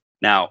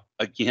 Now,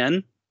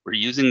 again, we're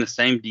using the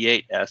same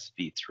D8S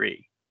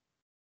V3.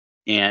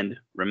 And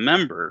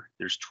remember,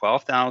 there's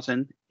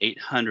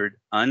 12,800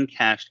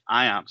 uncached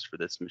IOPS for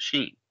this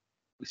machine.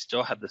 We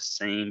still have the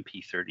same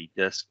P30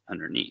 disk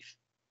underneath.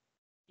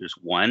 There's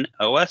one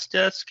OS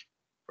disk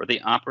for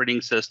the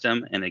operating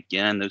system, and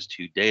again, those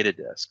 2 data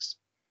disks.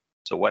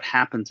 So what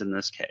happens in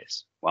this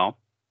case? Well,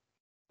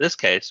 in this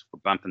case, we're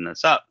bumping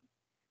this up,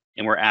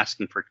 and we're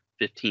asking for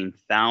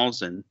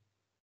 15,000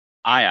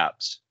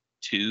 IOPS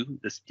to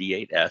this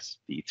D8S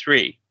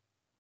V3.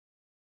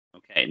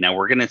 Okay, now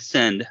we're going to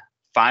send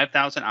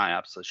 5,000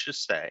 IOPS, let's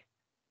just say,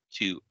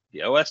 to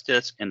the OS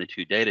disk and the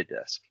 2 data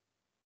disks.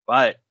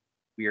 But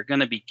we are going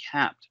to be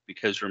capped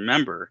because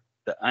remember,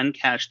 the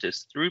uncached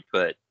disk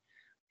throughput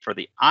for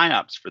the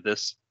IOPS for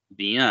this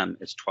VM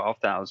is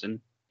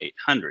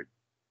 12,800.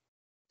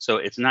 So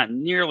it's not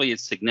nearly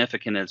as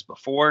significant as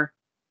before,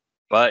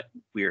 but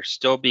we are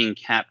still being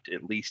capped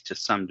at least to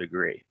some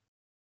degree.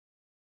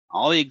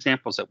 All the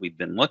examples that we've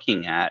been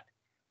looking at,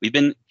 we've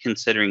been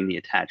considering the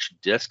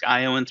attached disk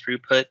I/O and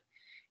throughput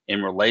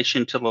in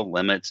relation to the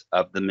limits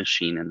of the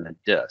machine and the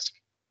disk.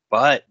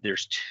 But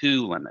there's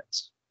 2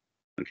 limits,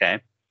 okay?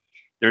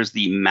 There's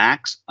the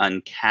max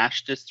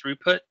uncached disk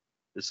throughput.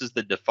 This is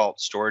the default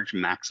storage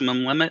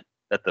maximum limit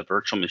that the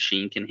virtual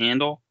machine can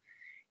handle.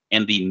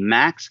 And the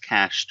max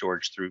cache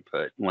storage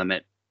throughput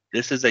limit,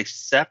 this is a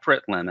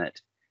separate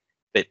limit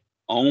that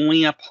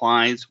only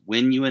applies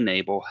when you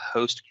enable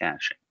host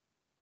caching.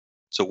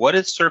 So what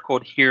is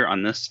circled here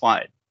on this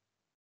slide?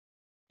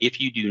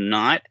 If you do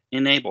not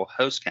enable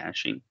host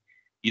caching,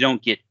 you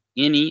don't get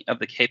any of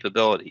the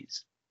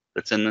capabilities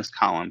that's in this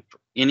column for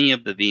any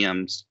of the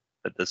VMs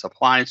that this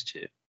applies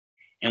to.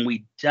 And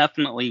we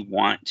definitely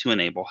want to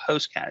enable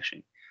host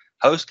caching.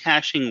 Host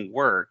caching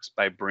works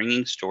by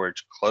bringing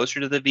storage closer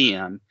to the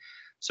VM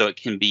so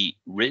it can be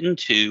written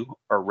to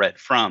or read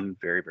from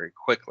very, very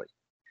quickly.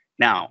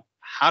 Now,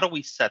 how do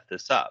we set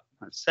this up?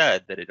 I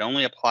said that it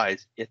only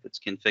applies if it's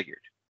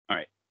configured. All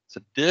right, so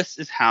this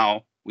is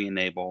how we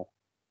enable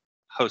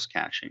host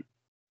caching.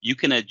 You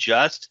can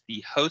adjust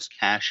the host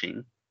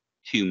caching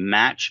to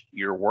match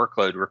your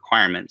workload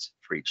requirements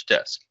for each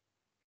disk.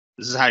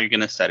 This is how you're going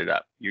to set it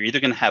up. You're either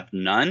going to have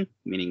none,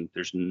 meaning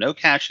there's no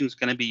caching that's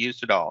going to be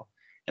used at all.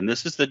 And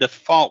this is the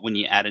default when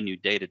you add a new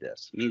data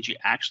disk. It means you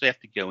actually have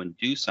to go and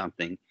do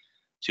something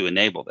to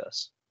enable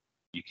this.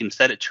 You can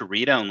set it to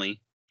read-only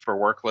for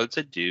workloads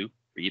that do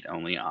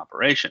read-only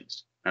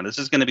operations. Now, this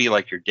is going to be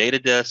like your data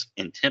disk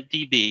and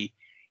tempdb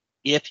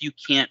if you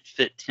can't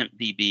fit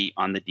tempdb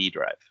on the D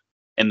drive.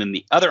 And then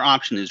the other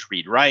option is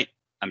read-write.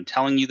 I'm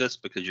telling you this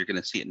because you're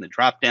going to see it in the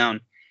dropdown.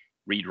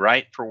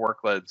 Read-write for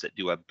workloads that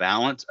do a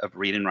balance of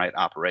read and write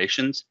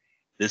operations.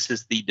 This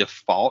is the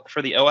default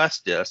for the OS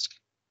disk.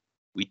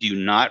 We do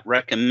not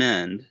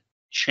recommend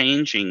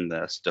changing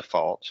this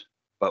default,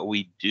 but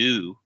we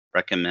do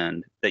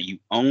recommend that you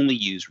only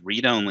use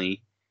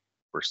read-only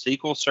for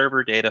SQL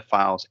Server data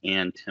files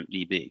and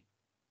tempdb.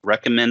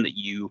 Recommend that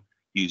you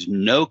use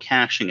no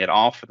caching at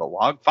all for the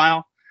log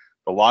file.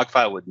 The log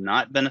file would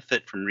not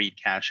benefit from read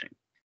caching.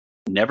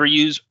 Never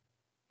use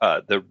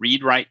the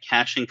read-write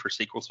caching for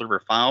SQL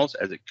Server files,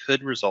 as it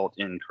could result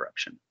in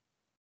corruption.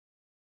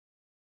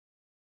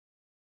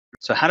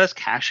 So how does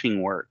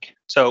caching work?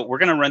 So we're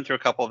going to run through a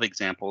couple of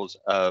examples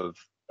of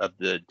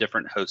the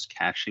different host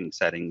caching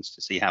settings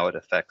to see how it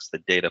affects the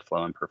data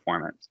flow and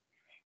performance.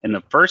 In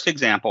the first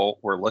example,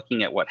 we're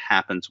looking at what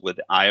happens with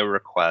IO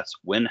requests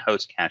when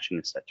host caching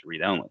is set to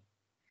read-only.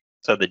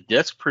 So the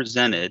disk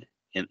presented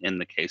in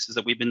the cases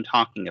that we've been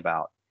talking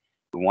about,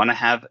 we want to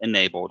have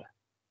enabled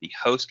the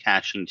host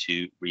caching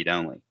to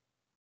read-only.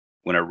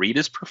 When a read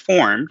is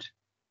performed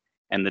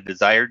and the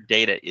desired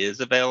data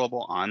is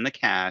available on the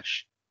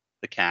cache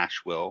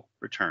will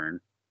return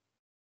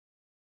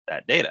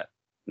that data,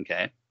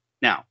 okay?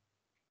 Now,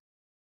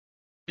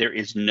 there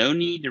is no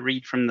need to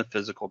read from the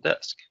physical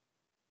disk.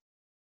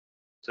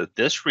 So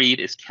this read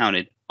is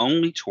counted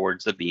only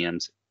towards the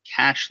VM's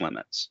cache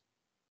limits.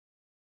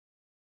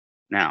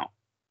 Now,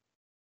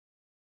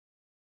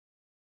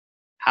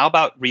 how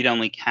about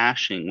read-only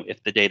caching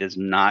if the data is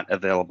not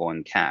available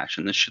in cache?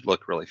 And this should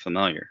look really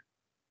familiar.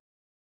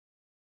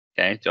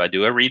 Okay, so I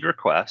do a read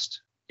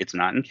request. It's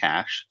not in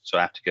cache, so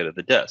I have to go to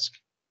the disk.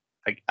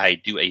 I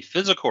do a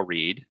physical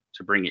read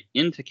to bring it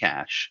into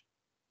cache,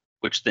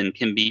 which then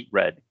can be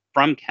read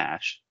from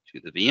cache to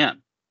the VM.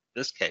 In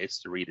this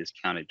case, the read is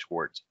counted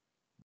towards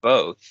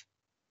both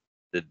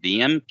the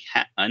VM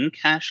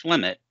uncached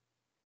limit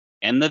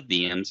and the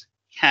VM's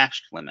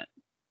cached limit.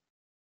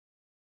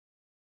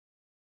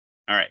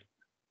 All right.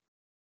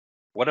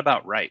 What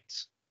about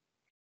writes?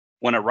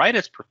 When a write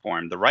is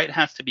performed, the write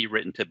has to be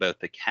written to both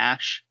the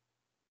cache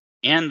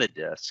and the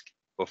disk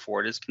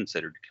before it is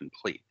considered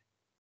complete.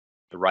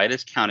 The write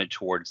is counted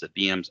towards the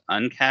VM's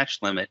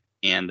uncached limit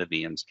and the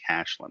VM's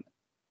cache limit.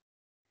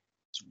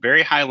 It's a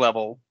very high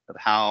level of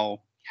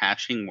how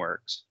caching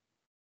works.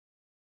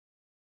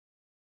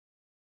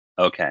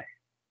 Okay,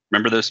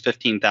 remember those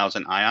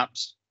 15,000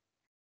 IOPS?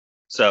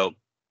 So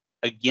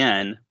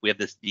again, we have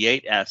this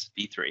D8S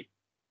V3.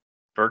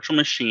 Virtual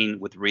machine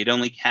with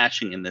read-only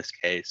caching in this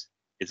case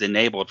is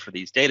enabled for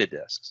these data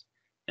disks.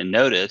 And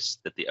notice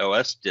that the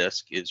OS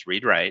disk is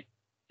read-write,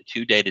 the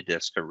 2 data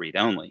disks are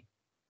read-only.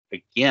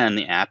 Again,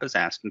 the app is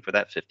asking for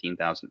that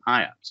 15,000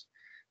 IOPS.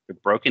 They're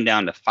broken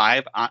down to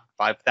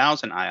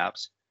 5,000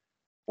 IOPS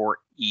for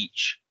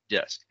each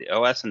disk, the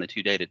OS and the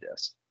 2 data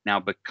disks. Now,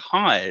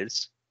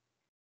 because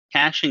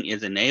caching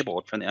is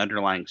enabled from the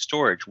underlying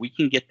storage, we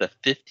can get the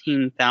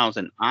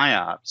 15,000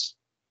 IOPS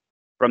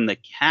from the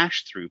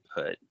cache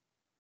throughput,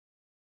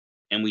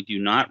 and we do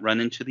not run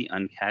into the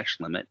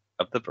uncached limit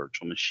of the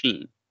virtual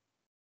machine.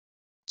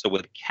 So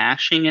with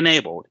caching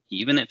enabled,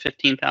 even at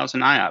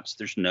 15,000 IOPS,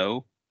 there's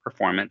no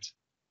performance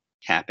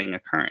capping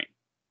occurring.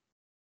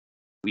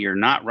 We are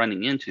not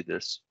running into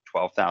this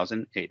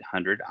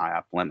 12,800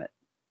 IOP limit,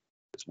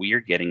 because we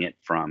are getting it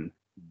from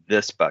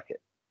this bucket.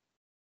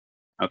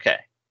 Okay,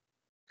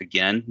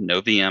 again,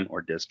 no VM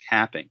or disk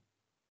capping.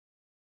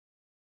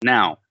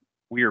 Now,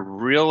 we are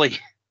really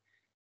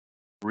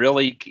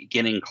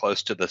getting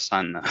close to the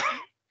sun though.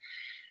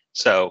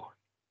 So,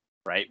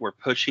 right, we're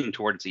pushing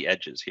towards the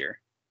edges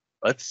here.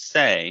 Let's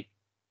say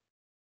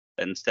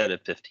that instead of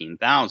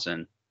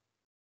 15,000,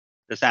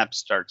 this app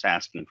starts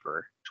asking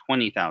for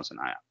 20,000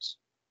 IOPS.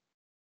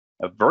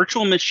 A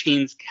virtual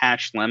machine's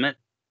cache limit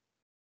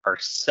are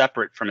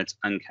separate from its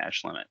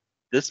uncached limit.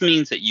 This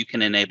means that you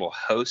can enable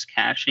host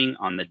caching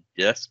on the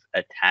disk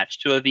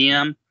attached to a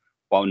VM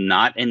while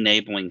not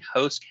enabling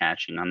host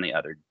caching on the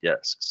other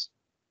disks.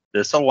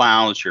 This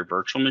allows your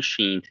virtual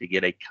machine to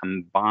get a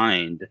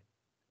combined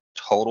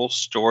total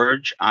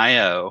storage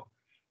I/O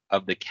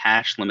of the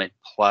cache limit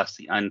plus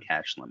the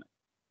uncached limit.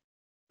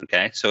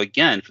 Okay, so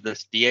again, for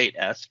this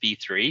D8S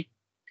v3,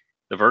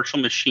 the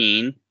virtual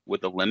machine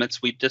with the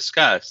limits we've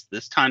discussed,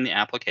 this time the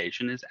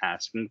application is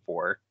asking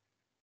for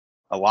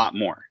a lot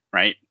more,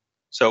 right?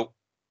 So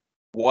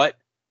what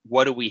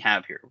do we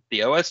have here?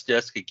 The OS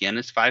disk, again,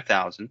 is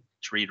 5,000.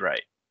 It's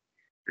read-write.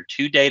 There are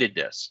 2 data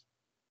disks.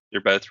 They're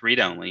both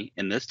read-only,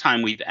 and this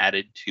time we've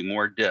added 2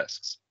 more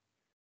disks,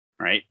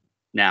 right?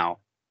 Now,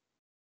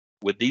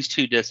 with these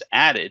 2 disks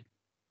added,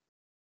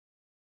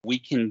 we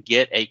can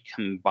get a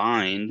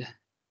combined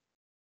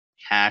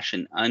cache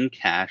and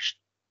uncached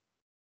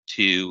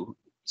to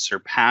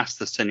surpass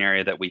the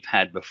scenario that we've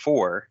had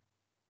before,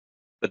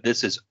 but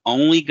this is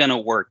only going to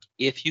work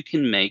if you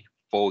can make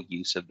full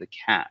use of the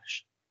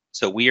cache.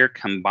 So we are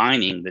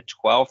combining the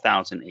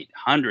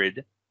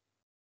 12,800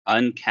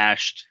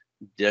 uncached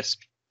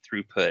disk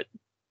throughput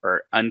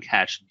or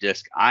uncached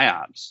disk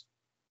IOPS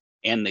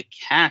and the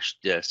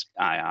cached disk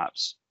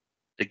IOPS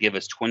to give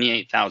us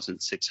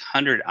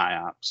 28,600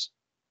 IOPS,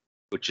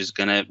 which is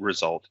going to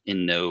result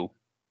in no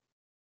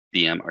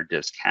VM or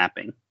disk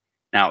capping.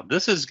 Now,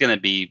 this is going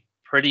to be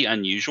pretty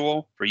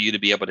unusual for you to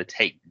be able to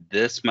take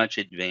this much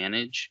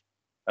advantage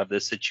of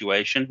this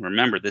situation.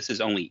 Remember, this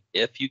is only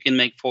if you can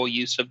make full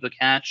use of the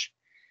cache.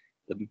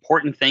 The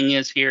important thing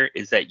is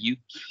that you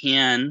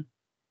can,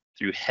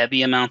 through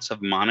heavy amounts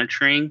of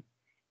monitoring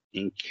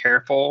and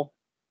careful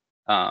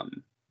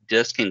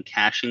disk and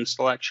caching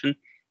selection,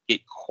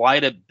 get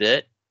quite a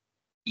bit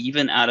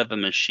even out of a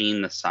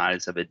machine the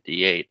size of a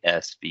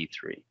D8S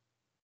v3.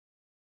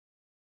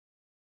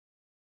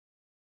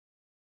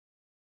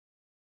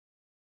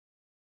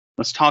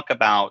 Let's talk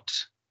about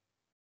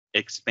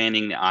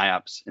expanding the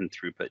IOPS and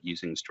throughput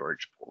using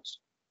storage pools.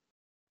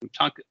 We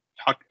talk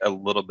a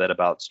little bit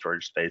about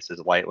storage spaces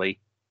lightly.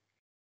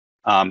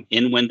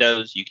 In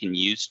Windows, you can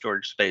use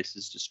storage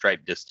spaces to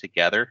stripe disks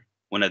together.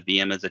 When a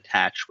VM is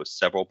attached with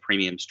several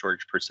premium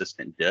storage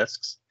persistent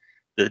disks,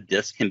 the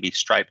disks can be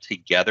striped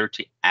together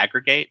to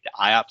aggregate the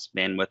IOPS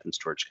bandwidth and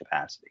storage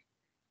capacity.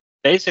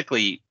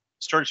 Basically,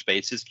 storage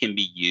spaces can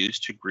be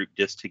used to group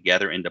disks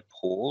together into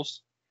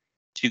pools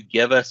to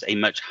give us a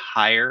much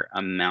higher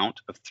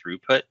amount of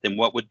throughput than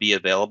what would be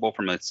available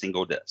from a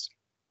single disk,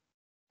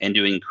 and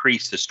to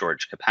increase the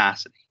storage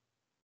capacity.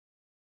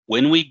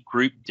 When we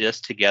group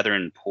disks together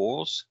in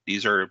pools,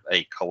 these are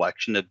a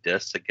collection of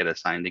disks that get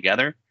assigned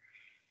together.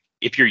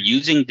 If you're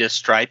using disk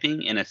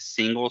striping in a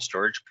single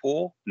storage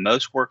pool,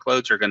 most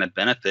workloads are going to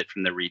benefit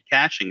from the read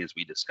caching as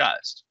we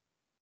discussed.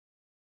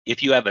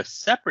 If you have a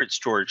separate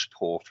storage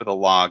pool for the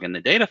log and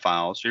the data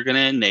files, you're going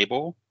to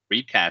enable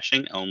read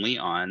caching only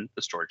on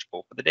the storage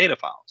pool for the data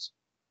files.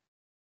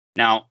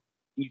 Now,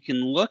 you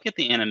can look at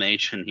the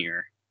animation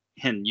here,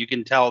 and you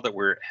can tell that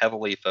we're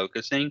heavily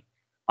focusing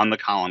on the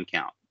column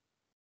count.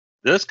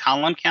 This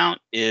column count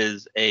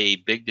is a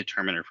big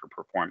determiner for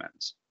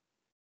performance.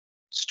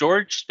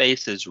 Storage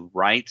spaces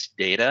writes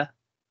data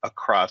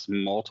across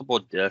multiple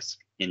disks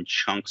in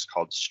chunks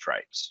called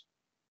stripes.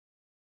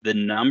 The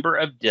number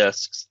of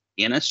disks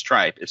in a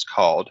stripe is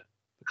called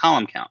the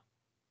column count.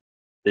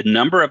 The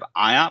number of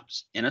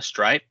IOPS in a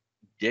stripe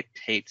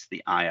dictates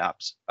the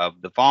IOPS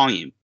of the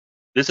volume.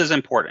 This is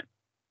important.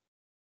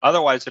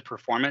 Otherwise, the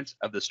performance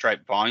of the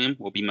stripe volume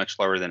will be much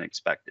lower than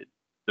expected.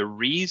 The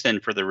reason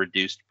for the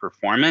reduced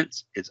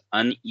performance is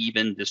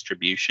uneven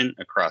distribution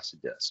across the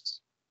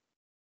disks.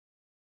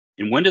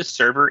 In Windows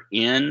Server,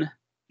 in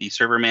the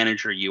Server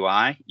Manager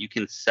UI, you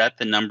can set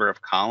the number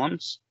of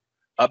columns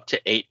up to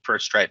 8 for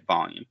a stripe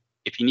volume.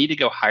 If you need to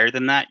go higher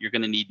than that, you're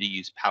going to need to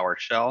use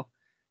PowerShell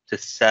to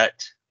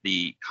set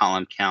the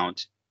column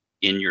count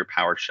in your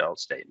PowerShell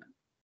statement.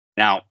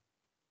 Now,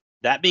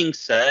 that being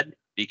said,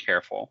 be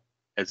careful,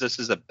 as this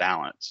is a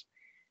balance.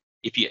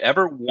 If you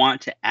ever want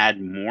to add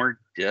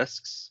more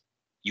disks,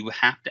 you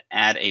have to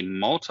add a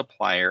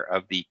multiplier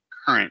of the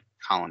current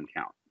column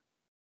count.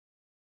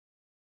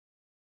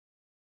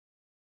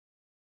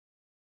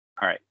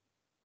 All right.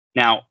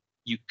 Now,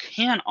 you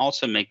can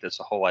also make this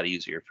a whole lot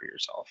easier for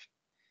yourself.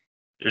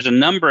 There's a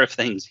number of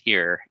things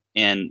here.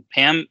 And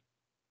Pam,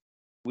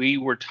 we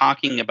were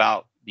talking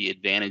about the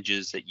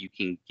advantages that you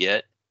can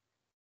get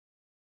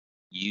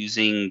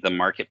using the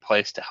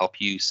marketplace to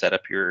help you set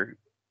up your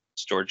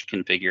storage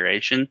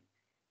configuration.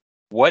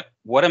 What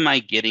am I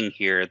getting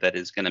here that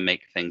is going to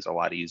make things a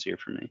lot easier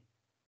for me?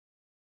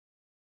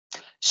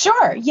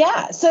 Sure.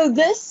 Yeah. So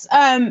this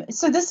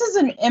is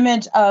an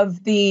image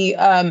of the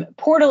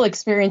portal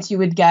experience you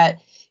would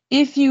get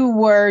if you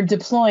were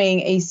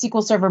deploying a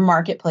SQL Server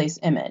Marketplace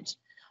image.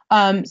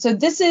 So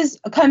this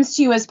comes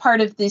to you as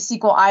part of the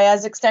SQL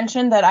IaaS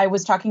extension that I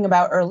was talking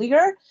about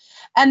earlier.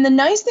 And the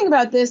nice thing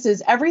about this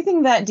is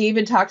everything that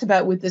David talked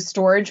about with the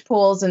storage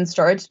pools and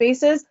storage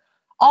spaces,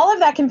 all of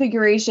that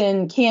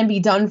configuration can be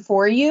done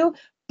for you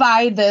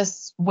by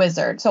this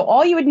wizard. So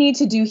all you would need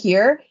to do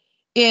here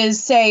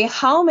is say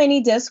how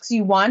many disks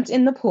you want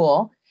in the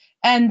pool,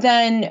 and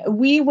then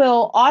we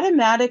will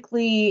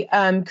automatically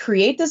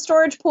create the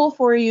storage pool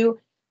for you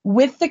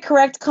with the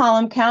correct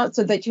column count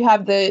so that you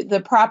have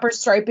the proper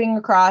striping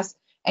across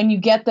and you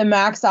get the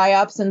max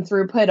IOPS and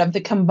throughput of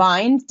the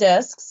combined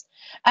disks.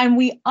 And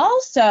we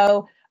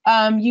also,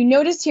 you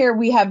notice here,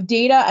 we have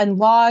data and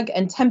log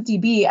and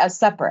tempdb as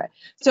separate.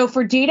 So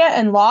for data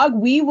and log,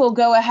 we will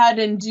go ahead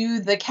and do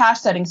the cache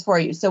settings for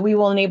you. So we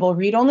will enable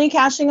read-only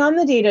caching on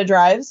the data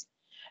drives,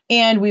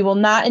 and we will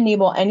not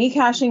enable any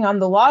caching on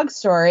the log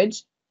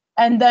storage.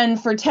 And then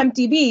for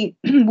tempdb,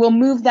 we'll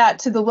move that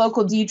to the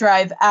local D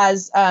drive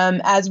as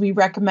we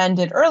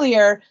recommended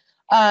earlier,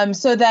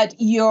 so that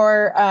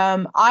your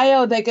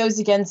IO that goes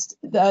against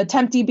the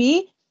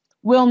tempdb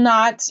will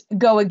not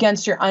go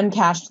against your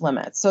uncached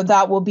limits. So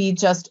that will be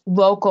just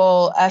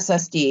local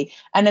SSD.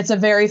 And it's a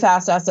very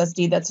fast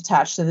SSD that's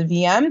attached to the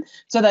VM.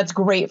 So that's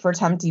great for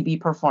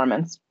tempdb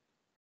performance.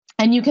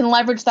 And you can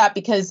leverage that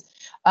because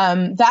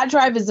that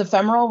drive is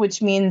ephemeral,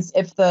 which means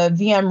if the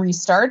VM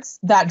restarts,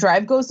 that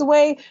drive goes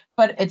away,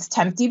 but it's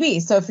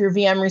tempdb. So if your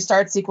VM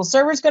restarts, SQL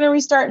Server is going to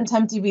restart and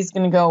tempdb is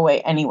going to go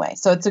away anyway.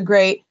 So it's a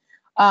great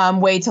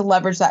way to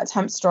leverage that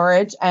temp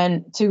storage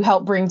and to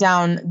help bring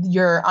down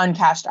your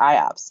uncached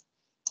IOPS.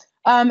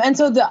 And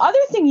so the other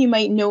thing you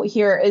might note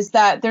here is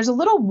that there's a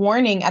little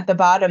warning at the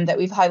bottom that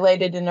we've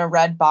highlighted in a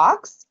red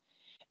box.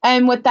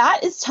 And what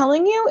that is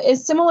telling you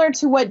is similar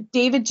to what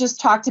David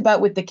just talked about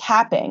with the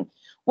capping.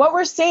 What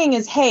we're saying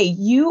is, hey,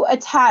 you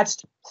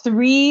attached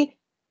 3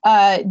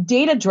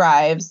 data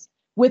drives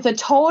with a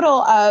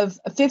total of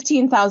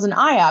 15,000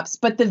 IOPS,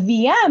 but the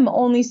VM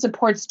only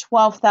supports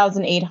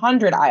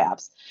 12,800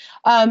 IOPS.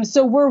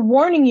 So we're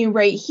warning you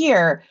right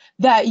here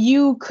that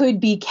you could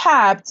be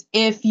capped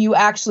if you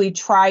actually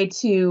try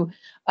to,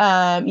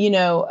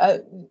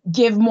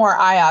 give more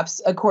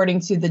IOPS according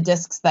to the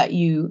disks that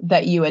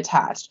you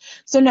attached.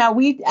 So now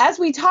as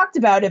we talked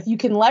about, if you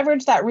can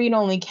leverage that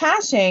read-only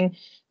caching,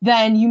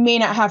 then you may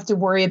not have to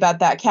worry about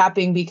that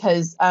capping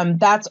because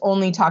that's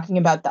only talking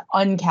about the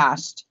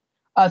uncached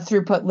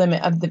throughput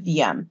limit of the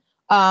VM.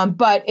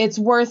 But it's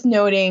worth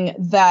noting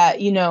that,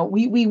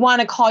 we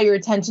want to call your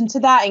attention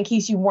to that in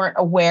case you weren't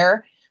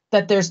aware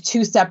that there's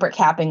 2 separate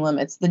capping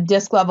limits, the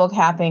disk level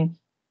capping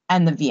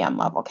and the VM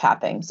level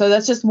capping. So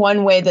that's just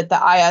one way that the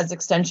IaaS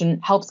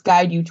extension helps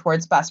guide you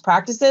towards best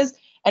practices.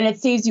 And it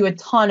saves you a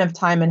ton of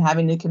time in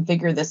having to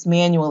configure this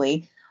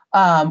manually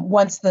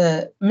once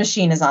the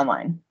machine is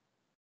online.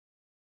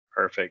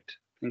 Perfect.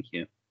 Thank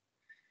you.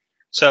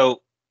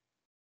 So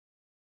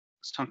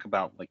let's talk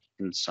about,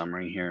 in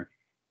summary here.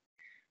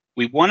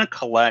 We want to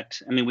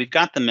collect, we've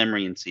got the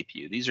memory and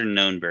CPU. These are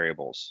known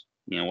variables.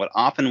 What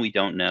often we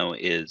don't know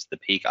is the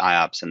peak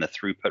IOPS and the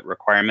throughput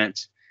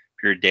requirements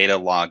for your data,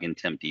 log, and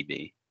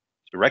tempdb.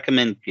 So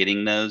recommend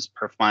getting those.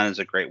 Perfline is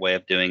a great way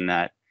of doing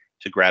that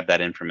to grab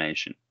that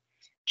information.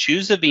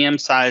 Choose a VM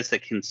size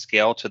that can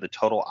scale to the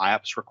total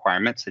IOPS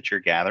requirements that you're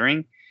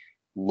gathering.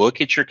 Look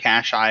at your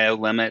cache IO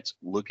limits.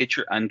 Look at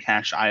your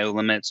uncached IO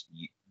limits.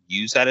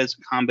 Use that as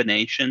a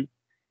combination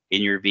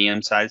in your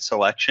VM size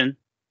selection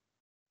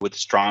with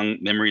strong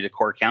memory to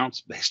core counts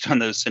based on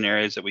those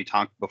scenarios that we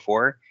talked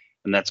before.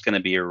 And that's going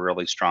to be a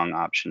really strong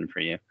option for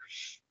you.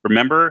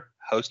 Remember,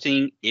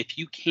 hosting, if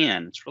you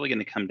can, it's really going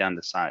to come down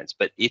to size,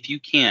 but if you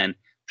can,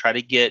 try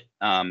to get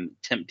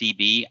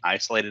tempdb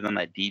isolated on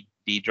that D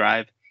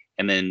drive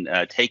and then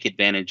take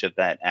advantage of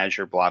that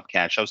Azure Blob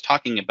Cache. I was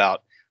talking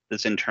about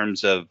this in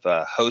terms of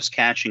host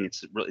caching.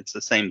 It's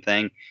the same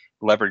thing.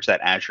 Leverage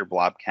that Azure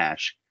Blob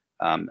Cache,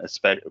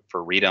 especially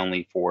for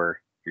read-only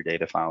for your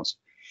data files.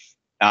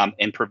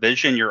 And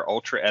provision your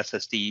Ultra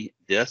SSD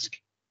disk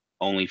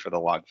only for the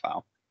log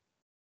file.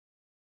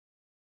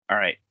 All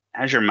right,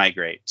 Azure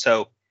Migrate.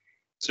 So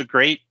it's a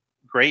great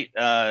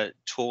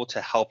tool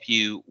to help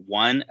you,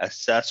 one,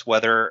 assess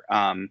whether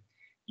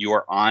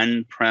your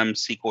on-prem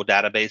SQL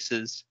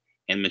databases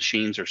and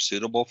machines are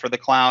suitable for the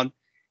cloud.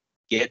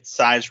 Get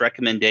size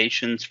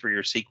recommendations for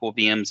your SQL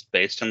VMs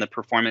based on the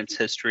performance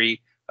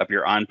history of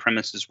your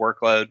on-premises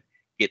workload.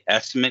 Get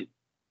estimate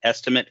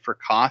for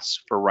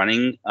costs for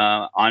running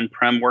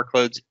on-prem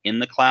workloads in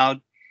the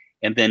cloud,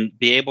 and then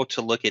be able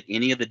to look at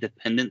any of the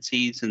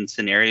dependencies and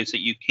scenarios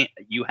that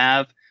you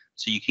have,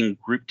 so you can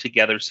group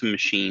together some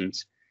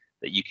machines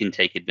that you can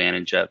take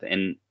advantage of.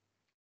 And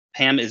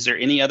Pam, is there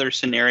any other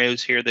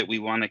scenarios here that we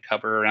want to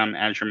cover around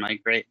Azure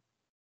Migrate?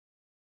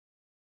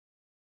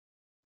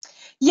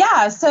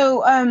 Yeah,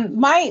 so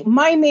my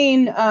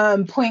main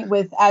point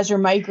with Azure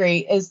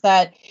Migrate is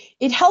that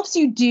it helps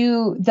you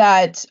do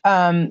that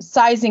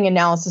sizing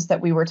analysis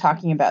that we were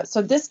talking about.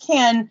 So this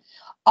can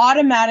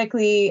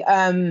automatically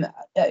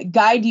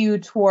guide you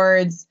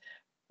towards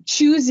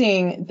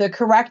choosing the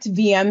correct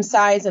VM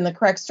size and the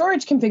correct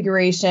storage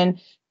configuration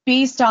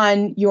based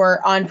on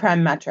your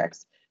on-prem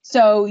metrics.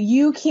 So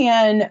you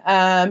can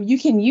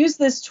use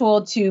this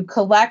tool to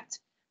collect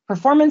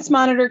performance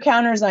monitor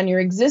counters on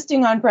your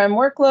existing on-prem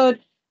workload,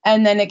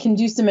 and then it can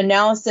do some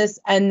analysis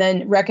and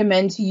then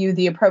recommend to you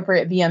the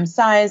appropriate VM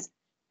size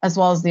as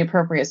well as the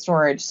appropriate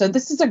storage. So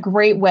this is a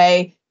great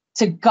way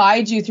to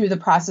guide you through the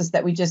process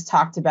that we just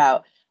talked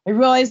about. I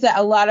realize that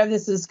a lot of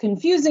this is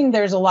confusing.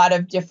 There's a lot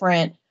of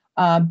different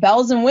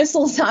bells and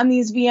whistles on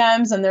these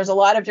VMs, and there's a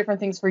lot of different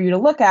things for you to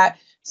look at.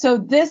 So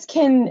this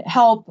can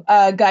help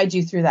guide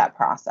you through that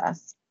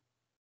process.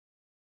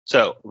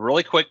 So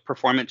really quick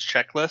performance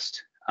checklist.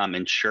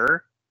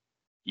 Ensure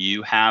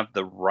you have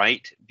the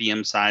right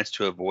VM size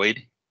to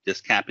avoid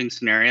disk capping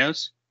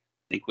scenarios.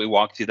 I think we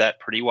walked through that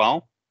pretty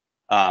well.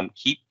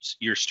 Keep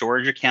your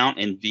storage account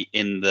in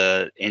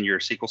your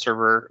SQL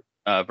Server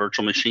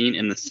virtual machine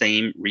in the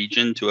same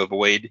region to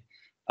avoid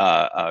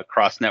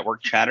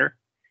cross-network chatter.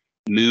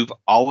 Move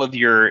all of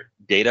your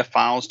data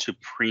files to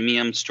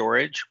premium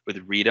storage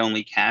with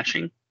read-only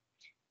caching.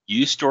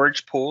 Use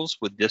storage pools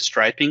with disk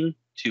striping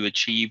to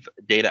achieve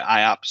data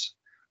IOPS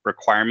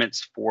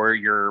requirements for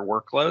your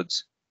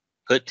workloads.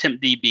 Put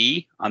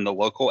TempDB on the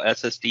local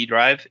SSD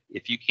drive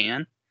if you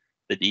can,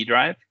 the D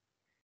drive.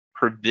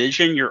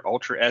 Provision your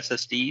Ultra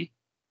SSD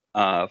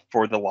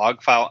for the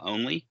log file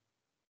only.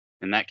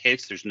 In that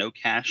case, there's no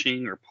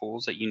caching or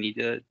pools that you need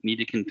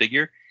to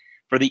configure.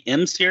 For the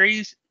M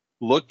series,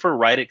 look for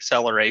write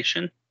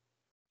acceleration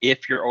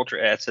if your Ultra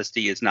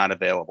SSD is not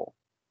available.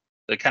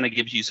 So it kind of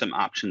gives you some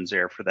options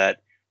there for that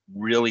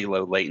really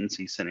low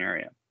latency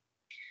scenario.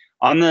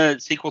 On the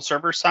SQL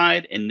Server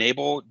side,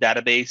 enable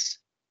database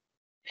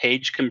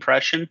page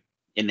compression,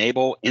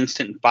 enable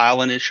instant file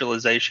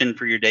initialization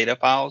for your data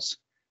files,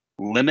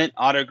 limit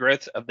auto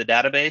growth of the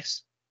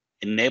database,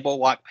 enable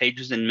lock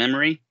pages in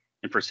memory,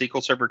 and for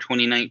SQL Server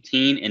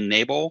 2019,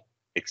 enable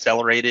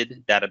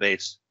accelerated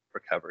database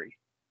recovery.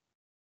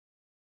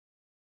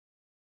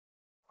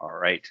 All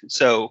right,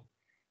 so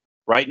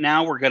right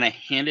now we're going to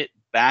hand it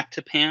back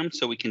to Pam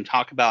so we can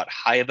talk about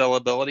high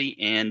availability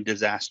and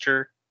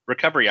disaster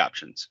recovery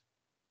options.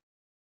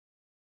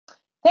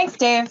 Thanks,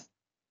 Dave.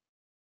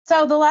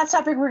 So the last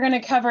topic we're going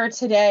to cover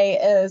today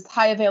is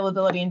high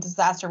availability and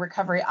disaster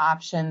recovery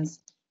options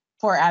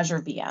for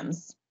Azure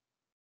VMs.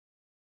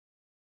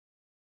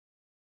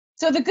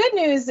 So the good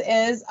news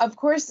is, of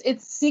course,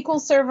 it's SQL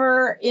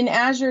Server in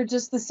Azure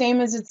just the same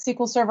as it's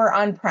SQL Server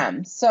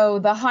on-prem. So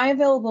the high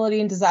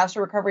availability and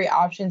disaster recovery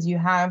options you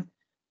have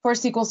for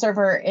SQL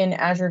Server in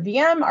Azure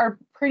VM are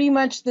pretty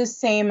much the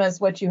same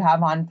as what you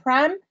have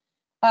on-prem.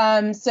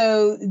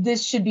 So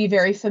this should be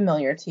very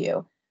familiar to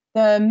you.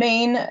 The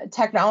main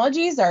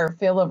technologies are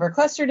failover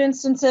clustered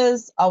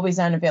instances,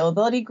 always-on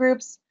availability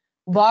groups,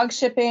 log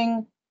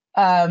shipping,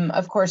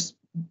 of course,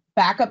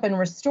 backup and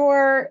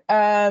restore.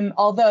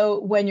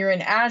 Although when you're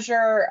in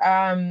Azure,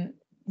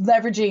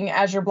 leveraging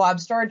Azure Blob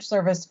Storage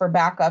Service for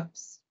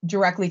backups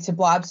directly to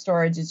Blob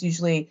Storage is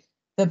usually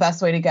the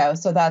best way to go.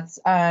 So that's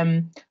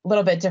a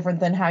little bit different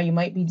than how you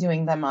might be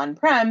doing them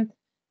on-prem.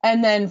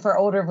 And then for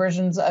older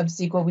versions of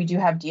SQL, we do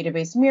have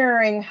database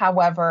mirroring.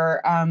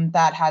 However,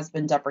 that has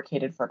been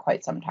deprecated for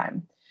quite some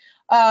time.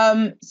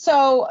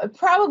 So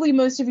probably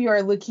most of you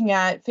are looking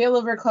at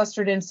failover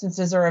clustered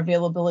instances or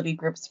availability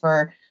groups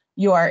for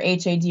your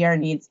HADR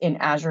needs in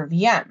Azure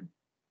VM.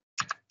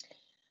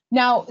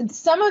 Now,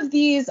 some of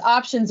these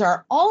options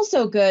are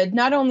also good,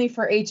 not only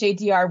for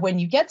HADR when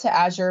you get to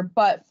Azure,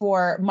 but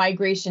for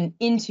migration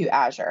into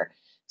Azure.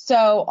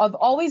 So of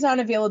always-on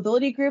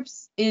availability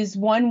groups is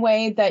one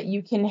way that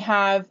you can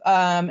have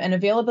an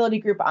availability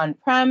group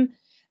on-prem,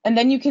 and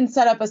then you can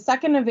set up a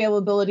second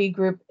availability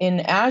group in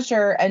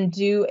Azure and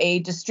do a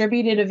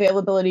distributed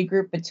availability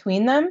group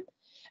between them.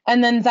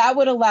 And then that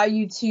would allow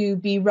you to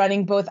be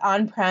running both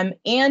on-prem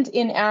and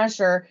in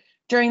Azure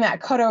during that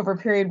cutover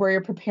period where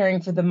you're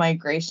preparing for the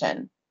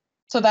migration.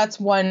 So that's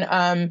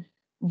one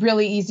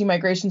really easy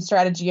migration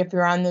strategy if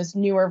you're on those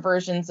newer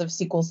versions of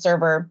SQL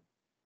Server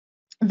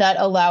that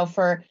allow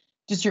for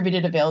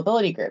distributed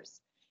availability groups.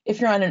 If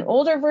you're on an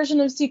older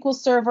version of SQL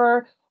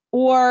Server,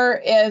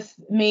 or if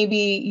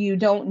maybe you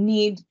don't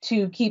need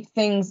to keep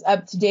things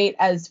up to date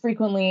as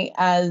frequently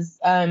as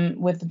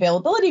with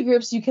availability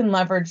groups, you can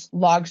leverage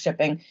log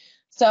shipping.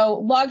 So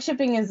log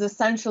shipping is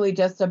essentially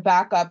just a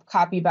backup,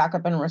 copy,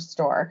 backup, and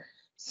restore.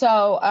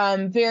 So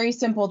very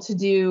simple to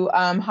do,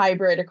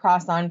 hybrid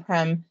across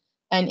on-prem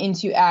and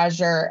into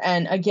Azure.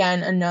 And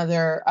again,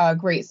 another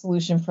great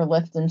solution for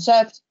lift and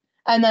shift.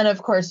 And then,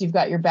 of course, you've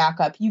got your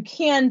backup. You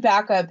can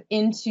backup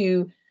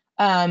into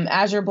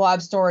Azure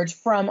Blob Storage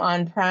from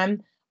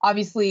on-prem.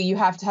 Obviously, you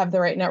have to have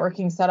the right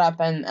networking set up,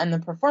 and the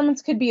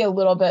performance could be a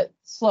little bit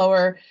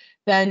slower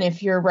than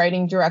if you're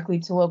writing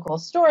directly to local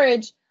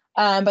storage.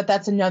 But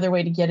that's another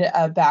way to get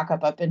a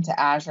backup up into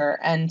Azure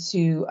and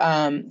to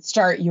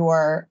start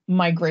your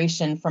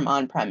migration from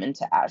on-prem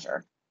into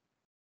Azure.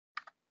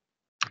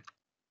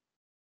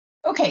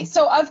 Okay,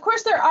 so of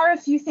course, there are a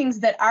few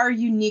things that are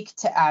unique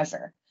to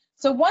Azure.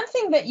 So one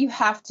thing that you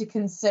have to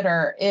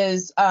consider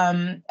is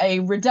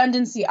a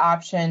redundancy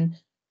option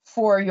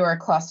for your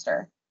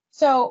cluster.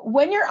 So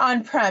when you're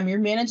on-prem, you're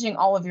managing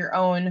all of your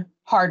own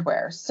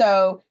hardware.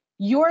 So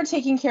you're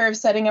taking care of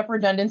setting up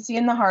redundancy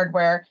in the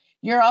hardware.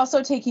 You're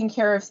also taking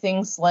care of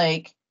things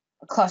like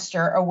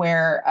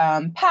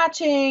cluster-aware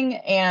patching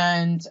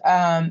and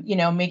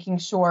making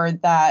sure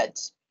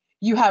that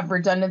you have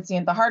redundancy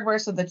in the hardware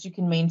so that you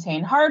can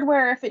maintain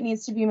hardware if it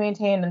needs to be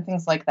maintained and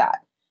things like that.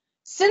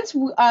 Since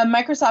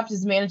Microsoft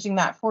is managing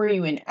that for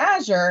you in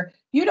Azure,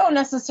 you don't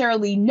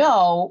necessarily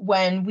know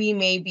when we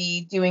may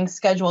be doing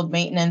scheduled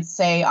maintenance,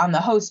 say on the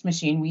host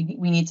machine.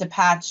 We need to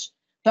patch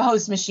the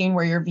host machine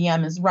where your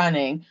VM is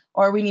running,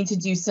 or we need to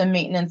do some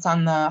maintenance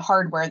on the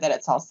hardware that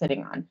it's all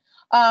sitting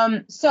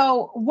on.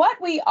 So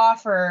what we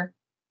offer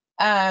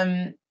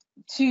to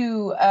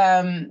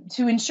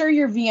ensure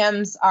your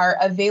VMs are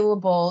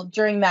available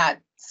during that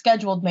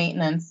scheduled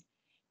maintenance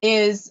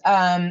is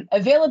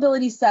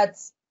availability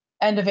sets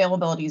and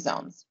availability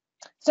zones.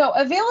 So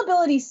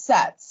availability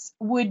sets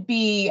would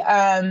be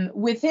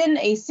within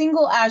a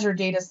single Azure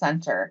data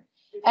center.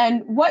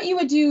 And what you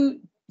would do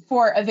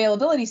for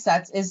availability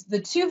sets is the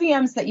two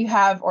VMs that you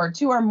have, or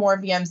two or more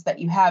VMs that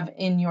you have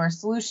in your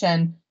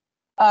solution,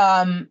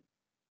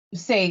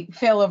 say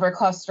failover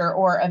cluster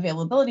or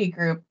availability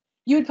group,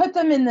 you would put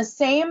them in the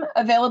same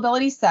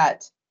availability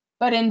set,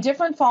 but in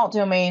different fault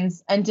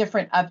domains and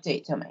different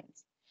update domains.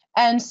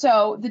 And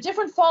so the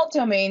different fault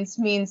domains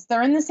means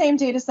they're in the same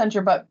data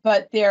center,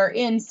 but they're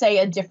in, say,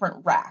 a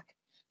different rack,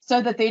 so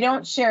that they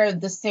don't share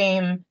the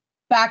same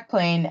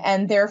backplane,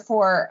 and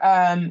therefore,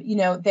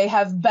 they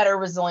have better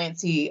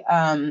resiliency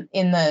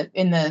in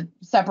the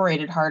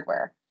separated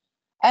hardware.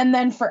 And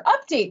then for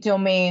update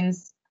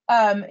domains,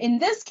 in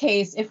this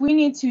case, if we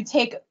need to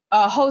take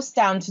a host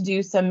down to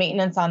do some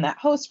maintenance on that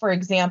host, for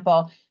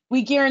example,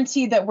 we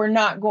guarantee that we're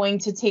not going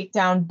to take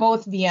down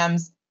both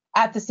VMs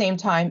at the same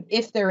time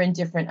if they're in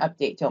different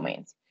update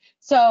domains.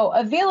 So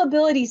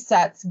availability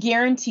sets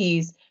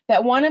guarantees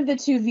that one of the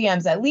two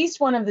VMs, at least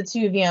one of the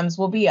two VMs,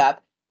 will be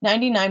up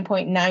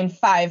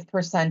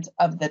 99.95%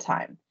 of the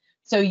time.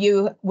 So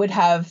you would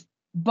have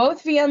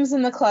both VMs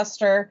in the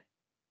cluster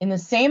in the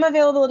same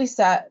availability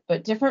set,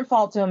 but different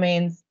fault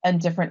domains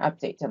and different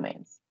update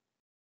domains.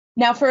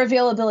 Now for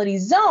availability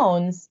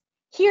zones,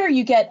 here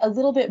you get a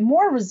little bit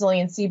more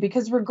resiliency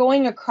because we're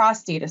going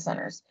across data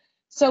centers.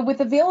 So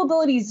with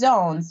availability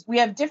zones, we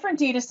have different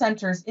data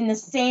centers in the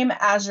same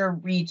Azure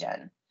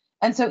region.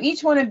 And so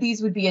each one of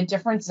these would be a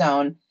different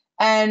zone.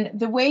 And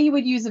the way you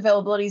would use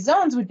availability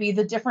zones would be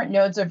the different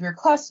nodes of your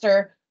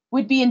cluster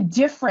would be in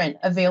different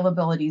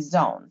availability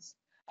zones.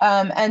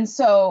 And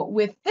so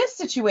with this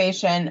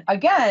situation,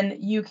 again,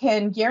 you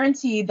can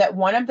guarantee that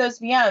one of those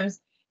VMs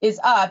is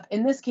up,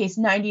 in this case,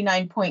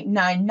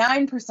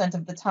 99.99%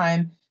 of the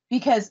time,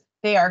 because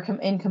they are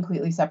in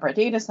completely separate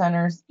data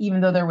centers,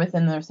 even though they're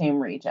within the same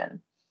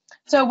region.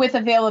 So with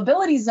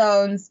availability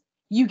zones,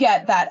 you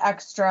get that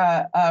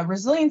extra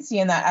resiliency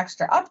and that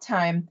extra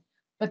uptime.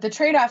 But the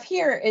trade-off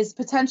here is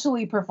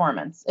potentially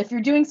performance. If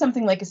you're doing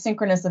something like a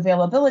synchronous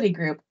availability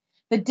group,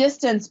 the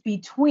distance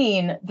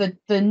between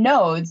the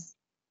nodes,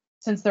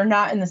 since they're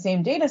not in the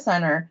same data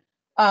center,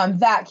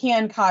 that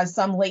can cause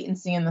some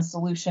latency in the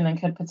solution and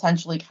could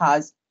potentially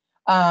cause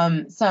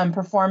some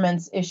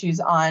performance issues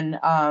on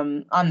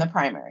the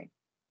primary.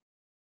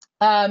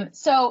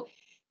 So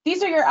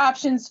these are your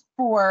options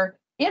for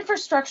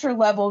infrastructure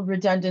level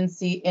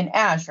redundancy in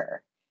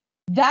Azure.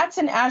 That's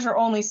an Azure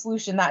only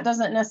solution. That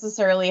doesn't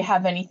necessarily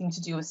have anything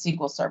to do with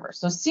SQL Server.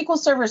 So SQL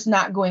Server is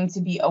not going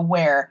to be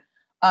aware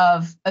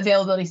of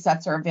availability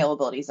sets or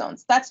availability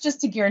zones. That's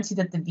just to guarantee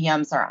that the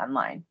VMs are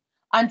online.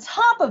 On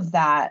top of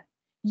that,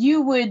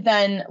 you would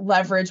then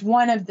leverage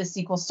one of the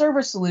SQL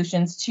Server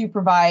solutions to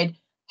provide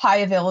high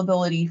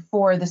availability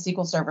for the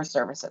SQL Server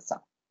service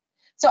itself.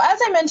 So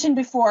as I mentioned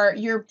before,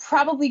 you're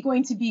probably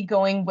going to be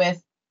going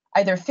with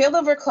either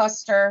failover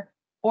cluster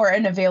or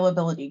an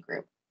availability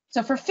group.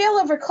 So for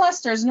failover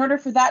clusters, in order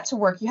for that to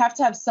work, you have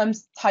to have some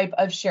type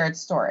of shared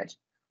storage.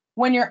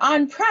 When you're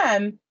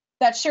on-prem,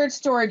 that shared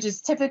storage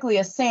is typically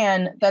a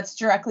SAN that's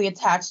directly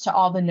attached to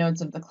all the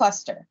nodes of the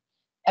cluster.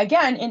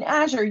 Again, in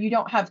Azure, you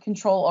don't have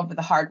control over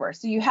the hardware.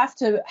 So you have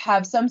to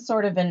have some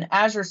sort of an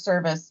Azure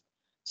service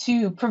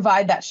to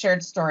provide that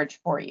shared storage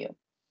for you.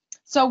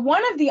 So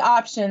one of the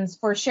options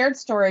for shared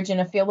storage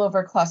in a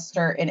failover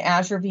cluster in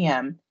Azure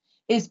VM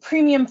is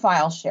premium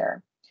file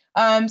share.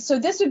 So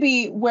this would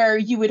be where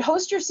you would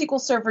host your SQL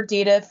Server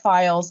data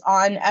files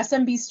on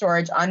SMB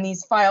storage on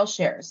these file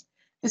shares.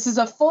 This is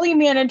a fully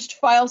managed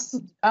file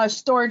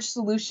storage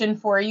solution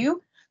for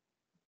you.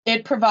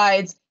 It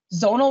provides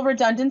zonal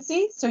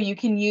redundancy, so you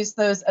can use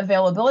those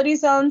availability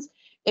zones.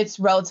 It's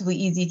relatively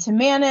easy to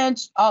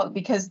manage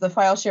because the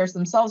file shares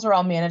themselves are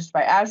all managed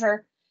by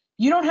Azure.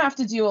 You don't have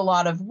to do a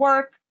lot of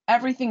work.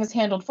 Everything is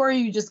handled for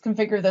you. You just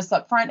configure this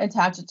up front,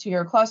 attach it to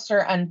your cluster,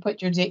 and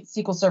put your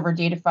SQL Server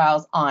data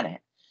files on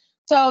it.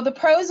 So the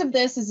pros of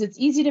this is it's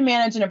easy to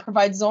manage and it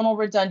provides zonal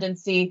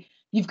redundancy.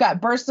 You've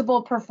got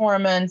burstable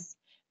performance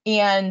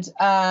and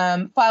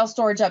file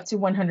storage up to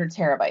 100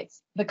 terabytes.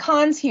 The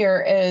cons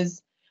here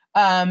is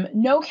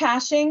no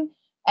caching,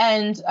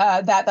 and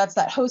that's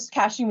that host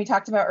caching we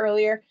talked about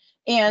earlier,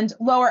 and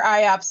lower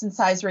IOPS and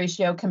size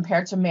ratio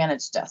compared to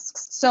managed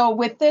disks. So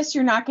with this,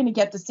 you're not going to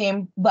get the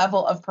same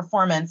level of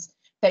performance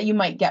that you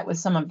might get with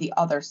some of the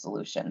other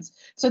solutions.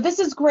 So this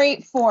is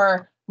great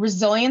for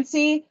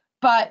resiliency,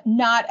 but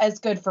not as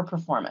good for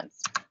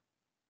performance.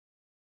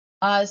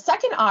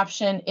 Second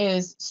option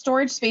is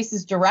Storage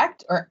Spaces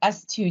Direct, or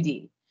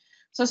S2D.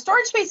 So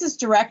Storage Spaces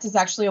Direct is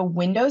actually a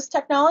Windows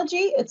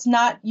technology. It's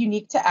not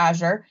unique to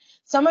Azure.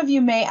 Some of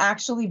you may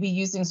actually be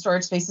using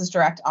Storage Spaces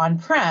Direct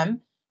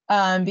on-prem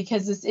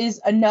because this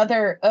is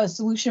another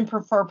solution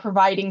for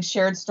providing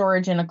shared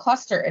storage in a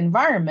cluster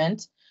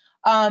environment.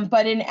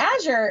 But in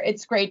Azure,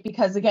 it's great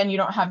because, again, you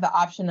don't have the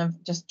option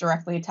of just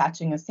directly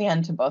attaching a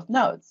SAN to both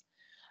nodes.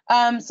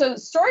 So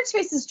Storage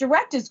Spaces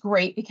Direct is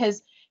great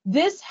because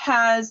this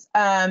has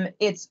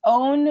its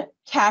own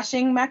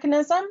caching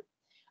mechanism,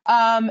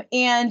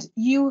 and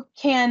you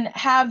can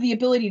have the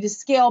ability to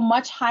scale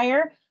much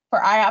higher for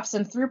IOPS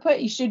and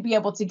throughput. You should be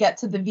able to get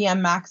to the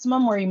VM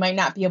maximum where you might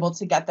not be able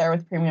to get there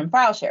with premium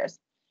file shares.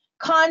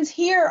 Cons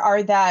here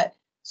are that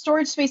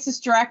Storage Spaces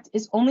Direct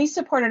is only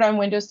supported on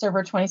Windows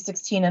Server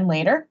 2016 and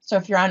later. So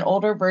if you're on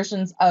older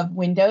versions of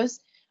Windows,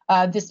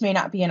 this may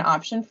not be an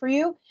option for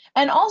you.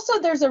 And also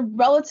there's a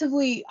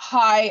relatively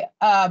high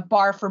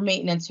bar for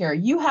maintenance here.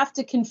 You have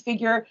to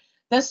configure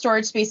the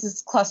Storage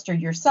Spaces cluster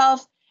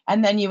yourself,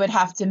 and then you would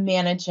have to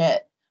manage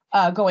it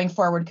going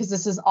forward because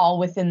this is all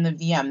within the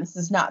VM. This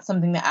is not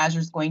something that Azure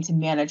is going to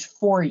manage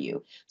for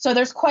you. So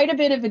there's quite a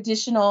bit of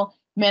additional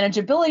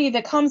manageability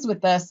that comes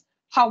with this.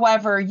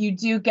 However, you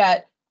do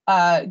get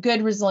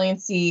good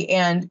resiliency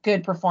and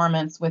good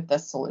performance with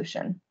this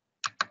solution.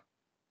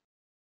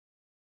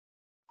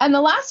 And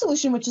the last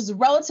solution, which is a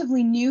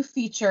relatively new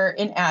feature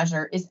in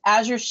Azure, is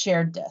Azure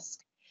Shared Disk.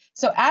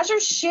 So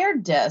Azure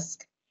Shared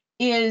Disk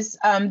is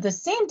the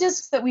same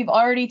disks that we've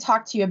already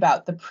talked to you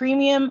about, the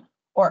Premium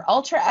or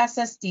Ultra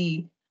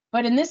SSD,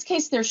 but in this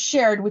case, they're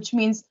shared, which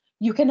means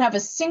you can have a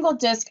single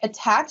disk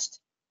attached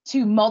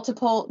to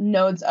multiple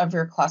nodes of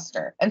your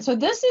cluster. And so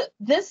this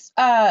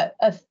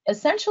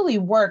essentially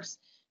works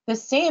the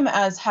same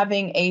as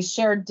having a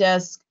shared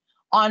disk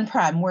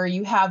on-prem, where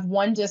you have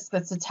one disk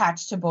that's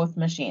attached to both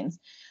machines.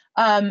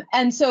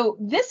 And so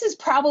this is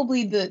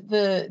probably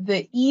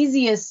the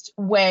easiest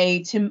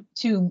way to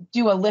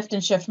do a lift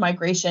and shift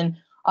migration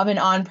of an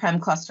on-prem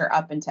cluster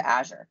up into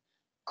Azure.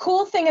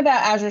 Cool thing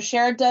about Azure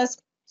Shared Disk,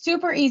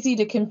 super easy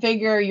to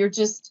configure. You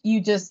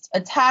just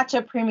attach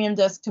a premium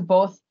disk to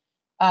both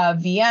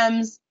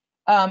VMs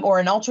or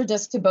an Ultra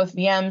disk to both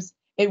VMs.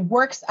 It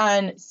works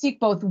on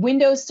both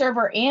Windows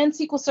Server and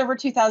SQL Server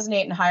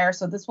 2008 and higher.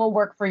 So this will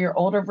work for your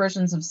older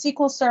versions of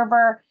SQL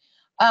Server.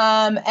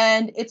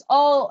 And it's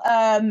all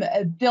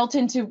built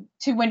into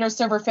Windows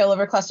Server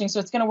failover clustering.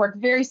 So it's going to work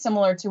very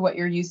similar to what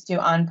you're used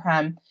to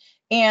on-prem.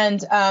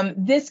 And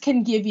this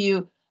can give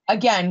you,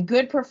 again,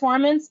 good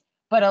performance,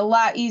 but a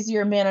lot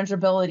easier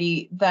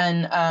manageability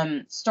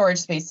than Storage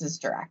Spaces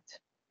Direct.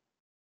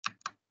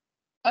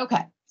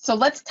 Okay, so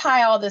let's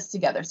tie all this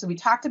together. So we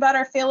talked about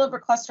our failover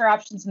cluster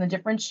options and the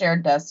different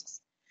shared disks.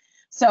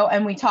 So,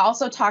 and we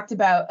also talked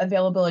about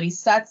availability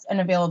sets and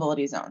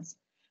availability zones.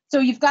 So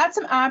you've got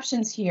some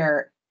options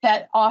here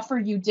that offer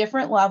you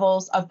different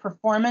levels of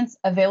performance,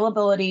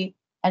 availability,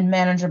 and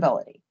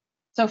manageability.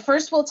 So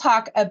first we'll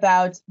talk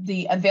about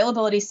the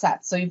availability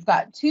set. So you've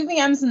got two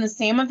VMs in the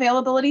same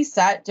availability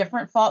set,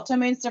 different fault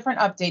domains, different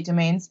update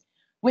domains.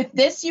 With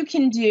this, you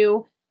can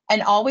do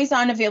an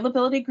always-on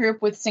availability group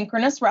with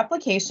synchronous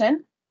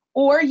replication,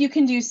 or you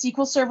can do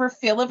SQL Server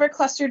failover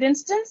clustered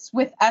instance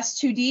with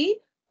S2D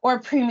or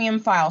premium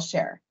file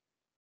share.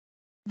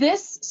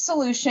 This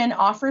solution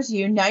offers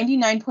you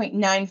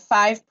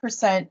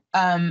 99.95%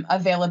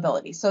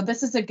 availability. So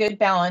this is a good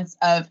balance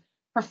of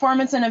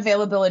performance and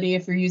availability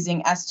if you're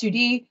using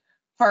S2D.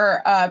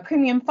 For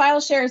premium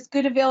file shares,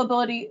 good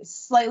availability,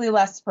 slightly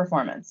less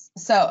performance.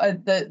 So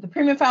the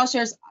premium file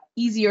share is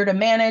easier to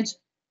manage.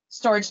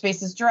 Storage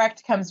Spaces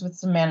Direct comes with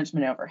some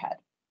management overhead.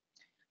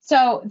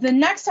 So the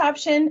next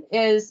option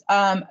is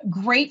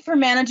great for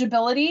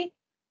manageability,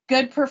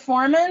 good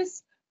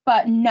performance,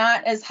 but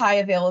not as high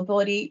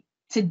availability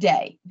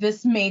today.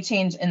 This may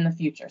change in the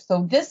future.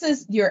 So this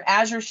is your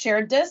Azure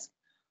Shared Disk.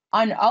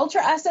 On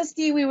Ultra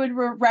SSD, we would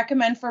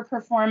recommend for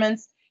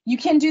performance. You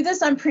can do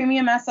this on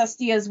Premium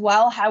SSD as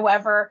well.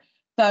 However,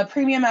 the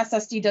premium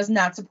SSD does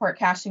not support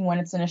caching when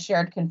it's in a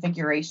shared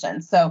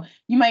configuration. So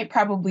you might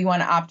probably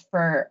want to opt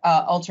for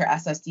Ultra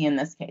SSD in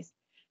this case.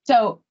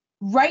 So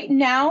right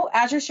now,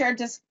 Azure Shared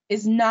Disk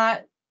is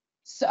not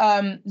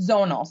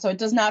zonal, so it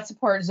does not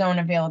support zone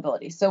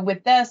availability. So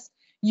with this,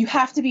 you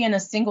have to be in a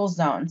single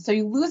zone. So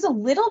you lose a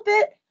little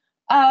bit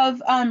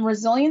of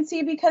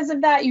resiliency because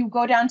of that. You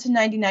go down to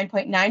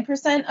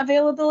 99.9%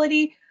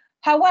 availability.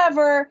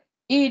 However,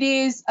 it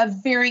is a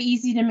very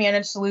easy to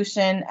manage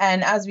solution.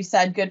 And as we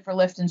said, good for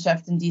lift and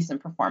shift and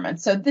decent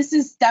performance. So this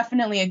is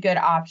definitely a good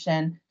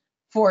option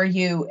for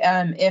you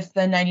if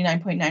the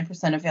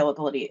 99.9%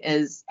 availability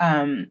is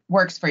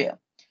works for you.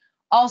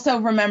 Also,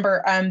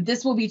 remember,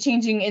 this will be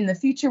changing in the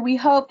future. We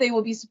hope they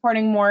will be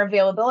supporting more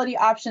availability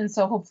options.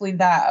 So hopefully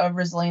that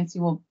resiliency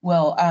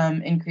will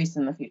increase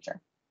in the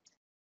future.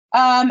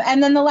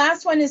 And then the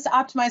last one is to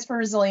optimize for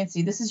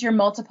resiliency. This is your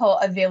multiple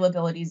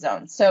availability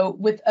zones. So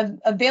with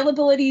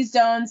availability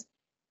zones,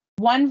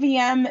 one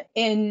VM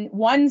in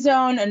one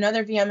zone,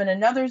 another VM in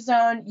another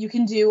zone, you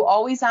can do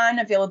always on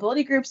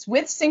availability groups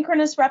with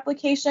synchronous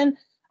replication.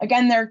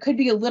 Again, there could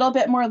be a little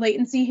bit more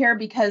latency here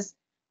because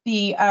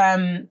the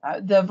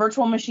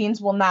virtual machines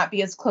will not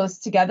be as close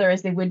together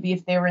as they would be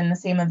if they were in the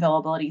same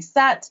availability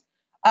set.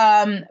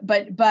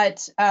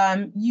 But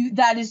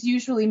that is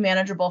usually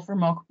manageable for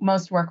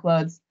most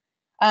workloads.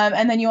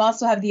 And then you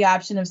also have the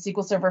option of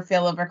SQL Server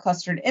failover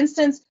clustered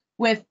instance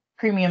with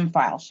premium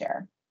file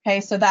share. Okay,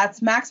 so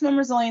that's maximum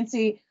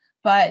resiliency,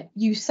 but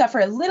you suffer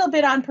a little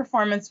bit on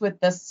performance with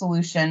this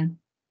solution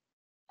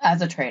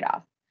as a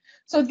trade-off.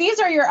 So these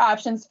are your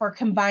options for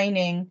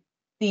combining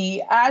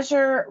the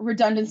Azure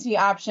redundancy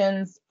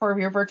options for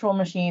your virtual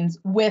machines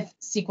with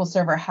SQL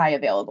Server high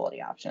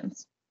availability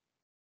options.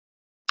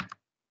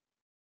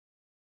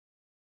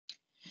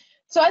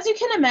 So as you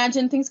can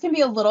imagine, things can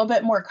be a little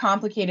bit more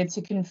complicated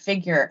to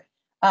configure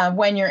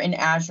when you're in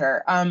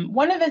Azure.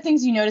 One of the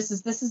things you notice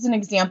is this is an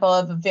example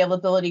of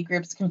availability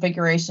groups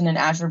configuration in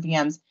Azure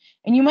VMs.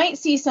 And you might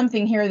see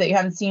something here that you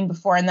haven't seen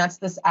before, and that's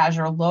this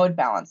Azure load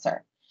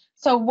balancer.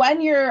 So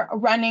when you're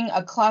running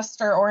a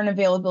cluster or an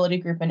availability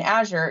group in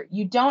Azure,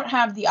 you don't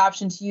have the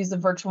option to use a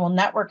virtual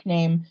network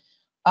name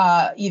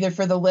either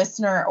for the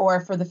listener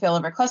or for the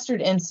failover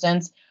clustered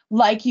instance,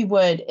 like you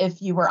would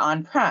if you were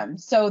on-prem.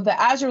 So the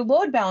Azure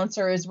load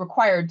balancer is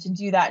required to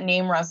do that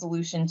name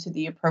resolution to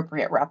the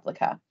appropriate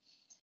replica.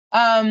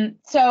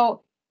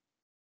 So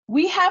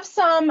we have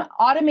some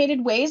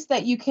automated ways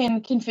that you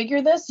can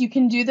configure this. You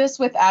can do this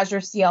with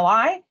Azure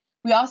CLI.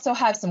 We also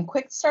have some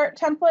quick start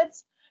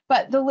templates,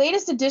 but the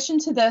latest addition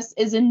to this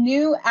is a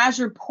new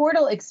Azure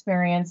portal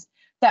experience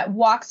that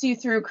walks you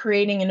through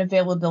creating an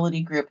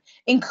availability group,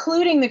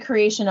 including the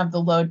creation of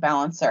the load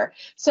balancer.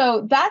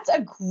 So that's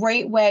a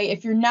great way,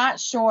 if you're not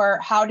sure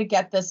how to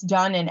get this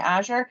done in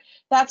Azure,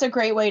 that's a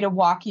great way to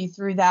walk you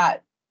through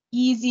that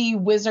easy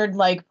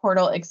wizard-like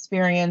portal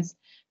experience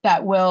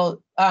that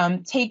will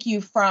take you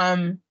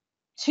from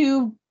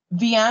 2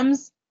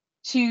 VMs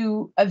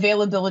to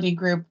availability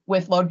group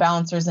with load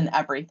balancers and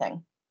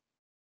everything.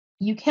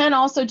 You can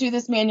also do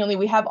this manually.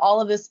 We have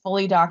all of this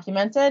fully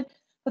documented,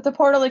 but the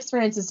portal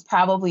experience is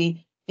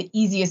probably the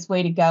easiest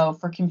way to go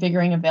for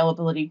configuring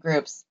availability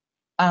groups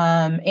in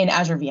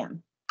Azure VM.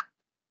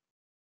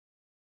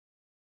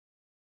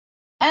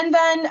 And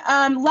then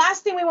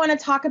last thing we want to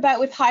talk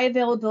about with high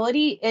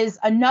availability is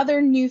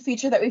another new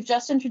feature that we've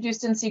just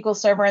introduced in SQL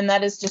Server, and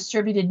that is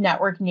distributed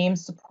network name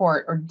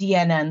support, or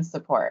DNN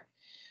support.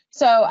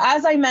 So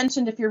as I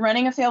mentioned, if you're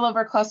running a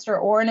failover cluster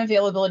or an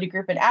availability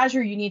group in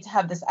Azure, you need to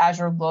have this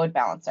Azure load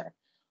balancer.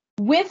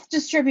 With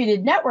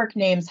distributed network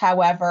names,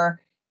 however,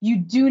 you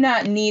do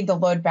not need the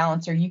load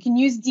balancer. You can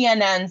use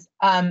DNNs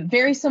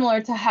very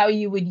similar to how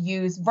you would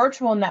use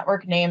virtual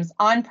network names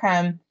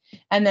on-prem,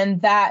 and then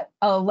that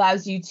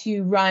allows you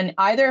to run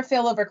either a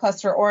failover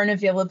cluster or an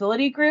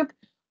availability group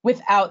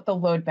without the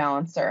load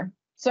balancer.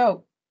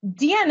 So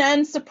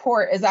DNN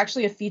support is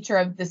actually a feature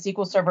of the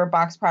SQL Server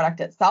box product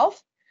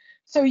itself.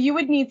 So you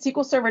would need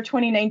SQL Server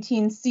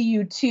 2019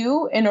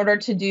 CU2 in order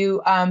to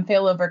do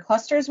failover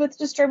clusters with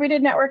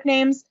distributed network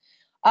names.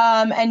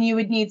 And you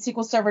would need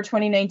SQL Server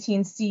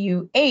 2019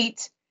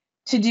 CU8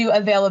 to do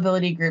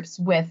availability groups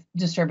with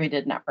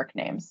distributed network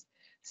names.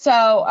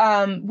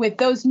 So with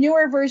those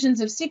newer versions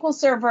of SQL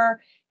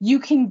Server, you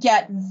can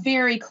get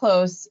very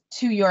close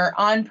to your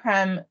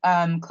on-prem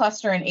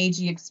cluster and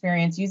AG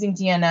experience using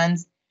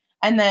DNNs,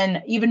 and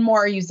then even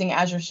more using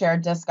Azure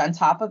Shared Disk on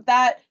top of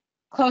that,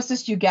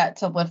 closest you get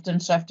to lift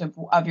and shift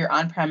of your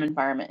on-prem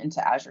environment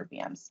into Azure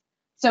VMs.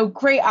 So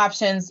great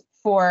options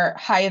for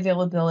high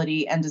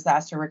availability and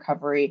disaster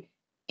recovery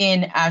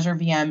in Azure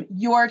VM,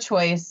 your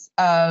choice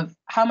of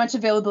how much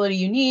availability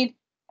you need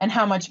and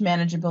how much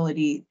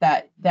manageability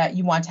that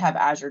you want to have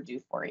Azure do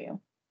for you.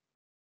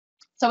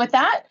 So with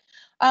that,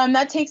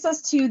 that takes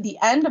us to the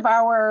end of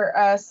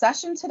our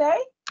session today.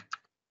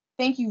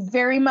 Thank you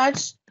very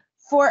much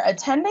for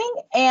attending.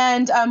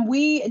 And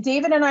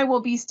David and I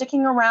will be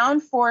sticking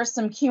around for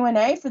some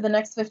Q&A for the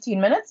next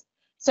 15 minutes.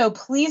 So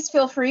please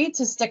feel free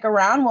to stick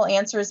around. We'll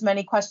answer as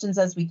many questions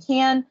as we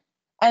can.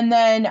 And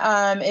then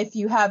if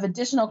you have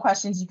additional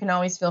questions, you can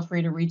always feel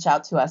free to reach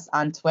out to us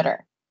on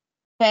Twitter.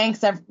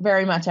 Thanks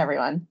very much,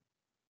 everyone.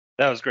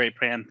 That was great,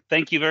 Pran.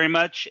 Thank you very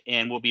much,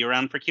 and we'll be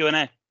around for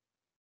Q&A.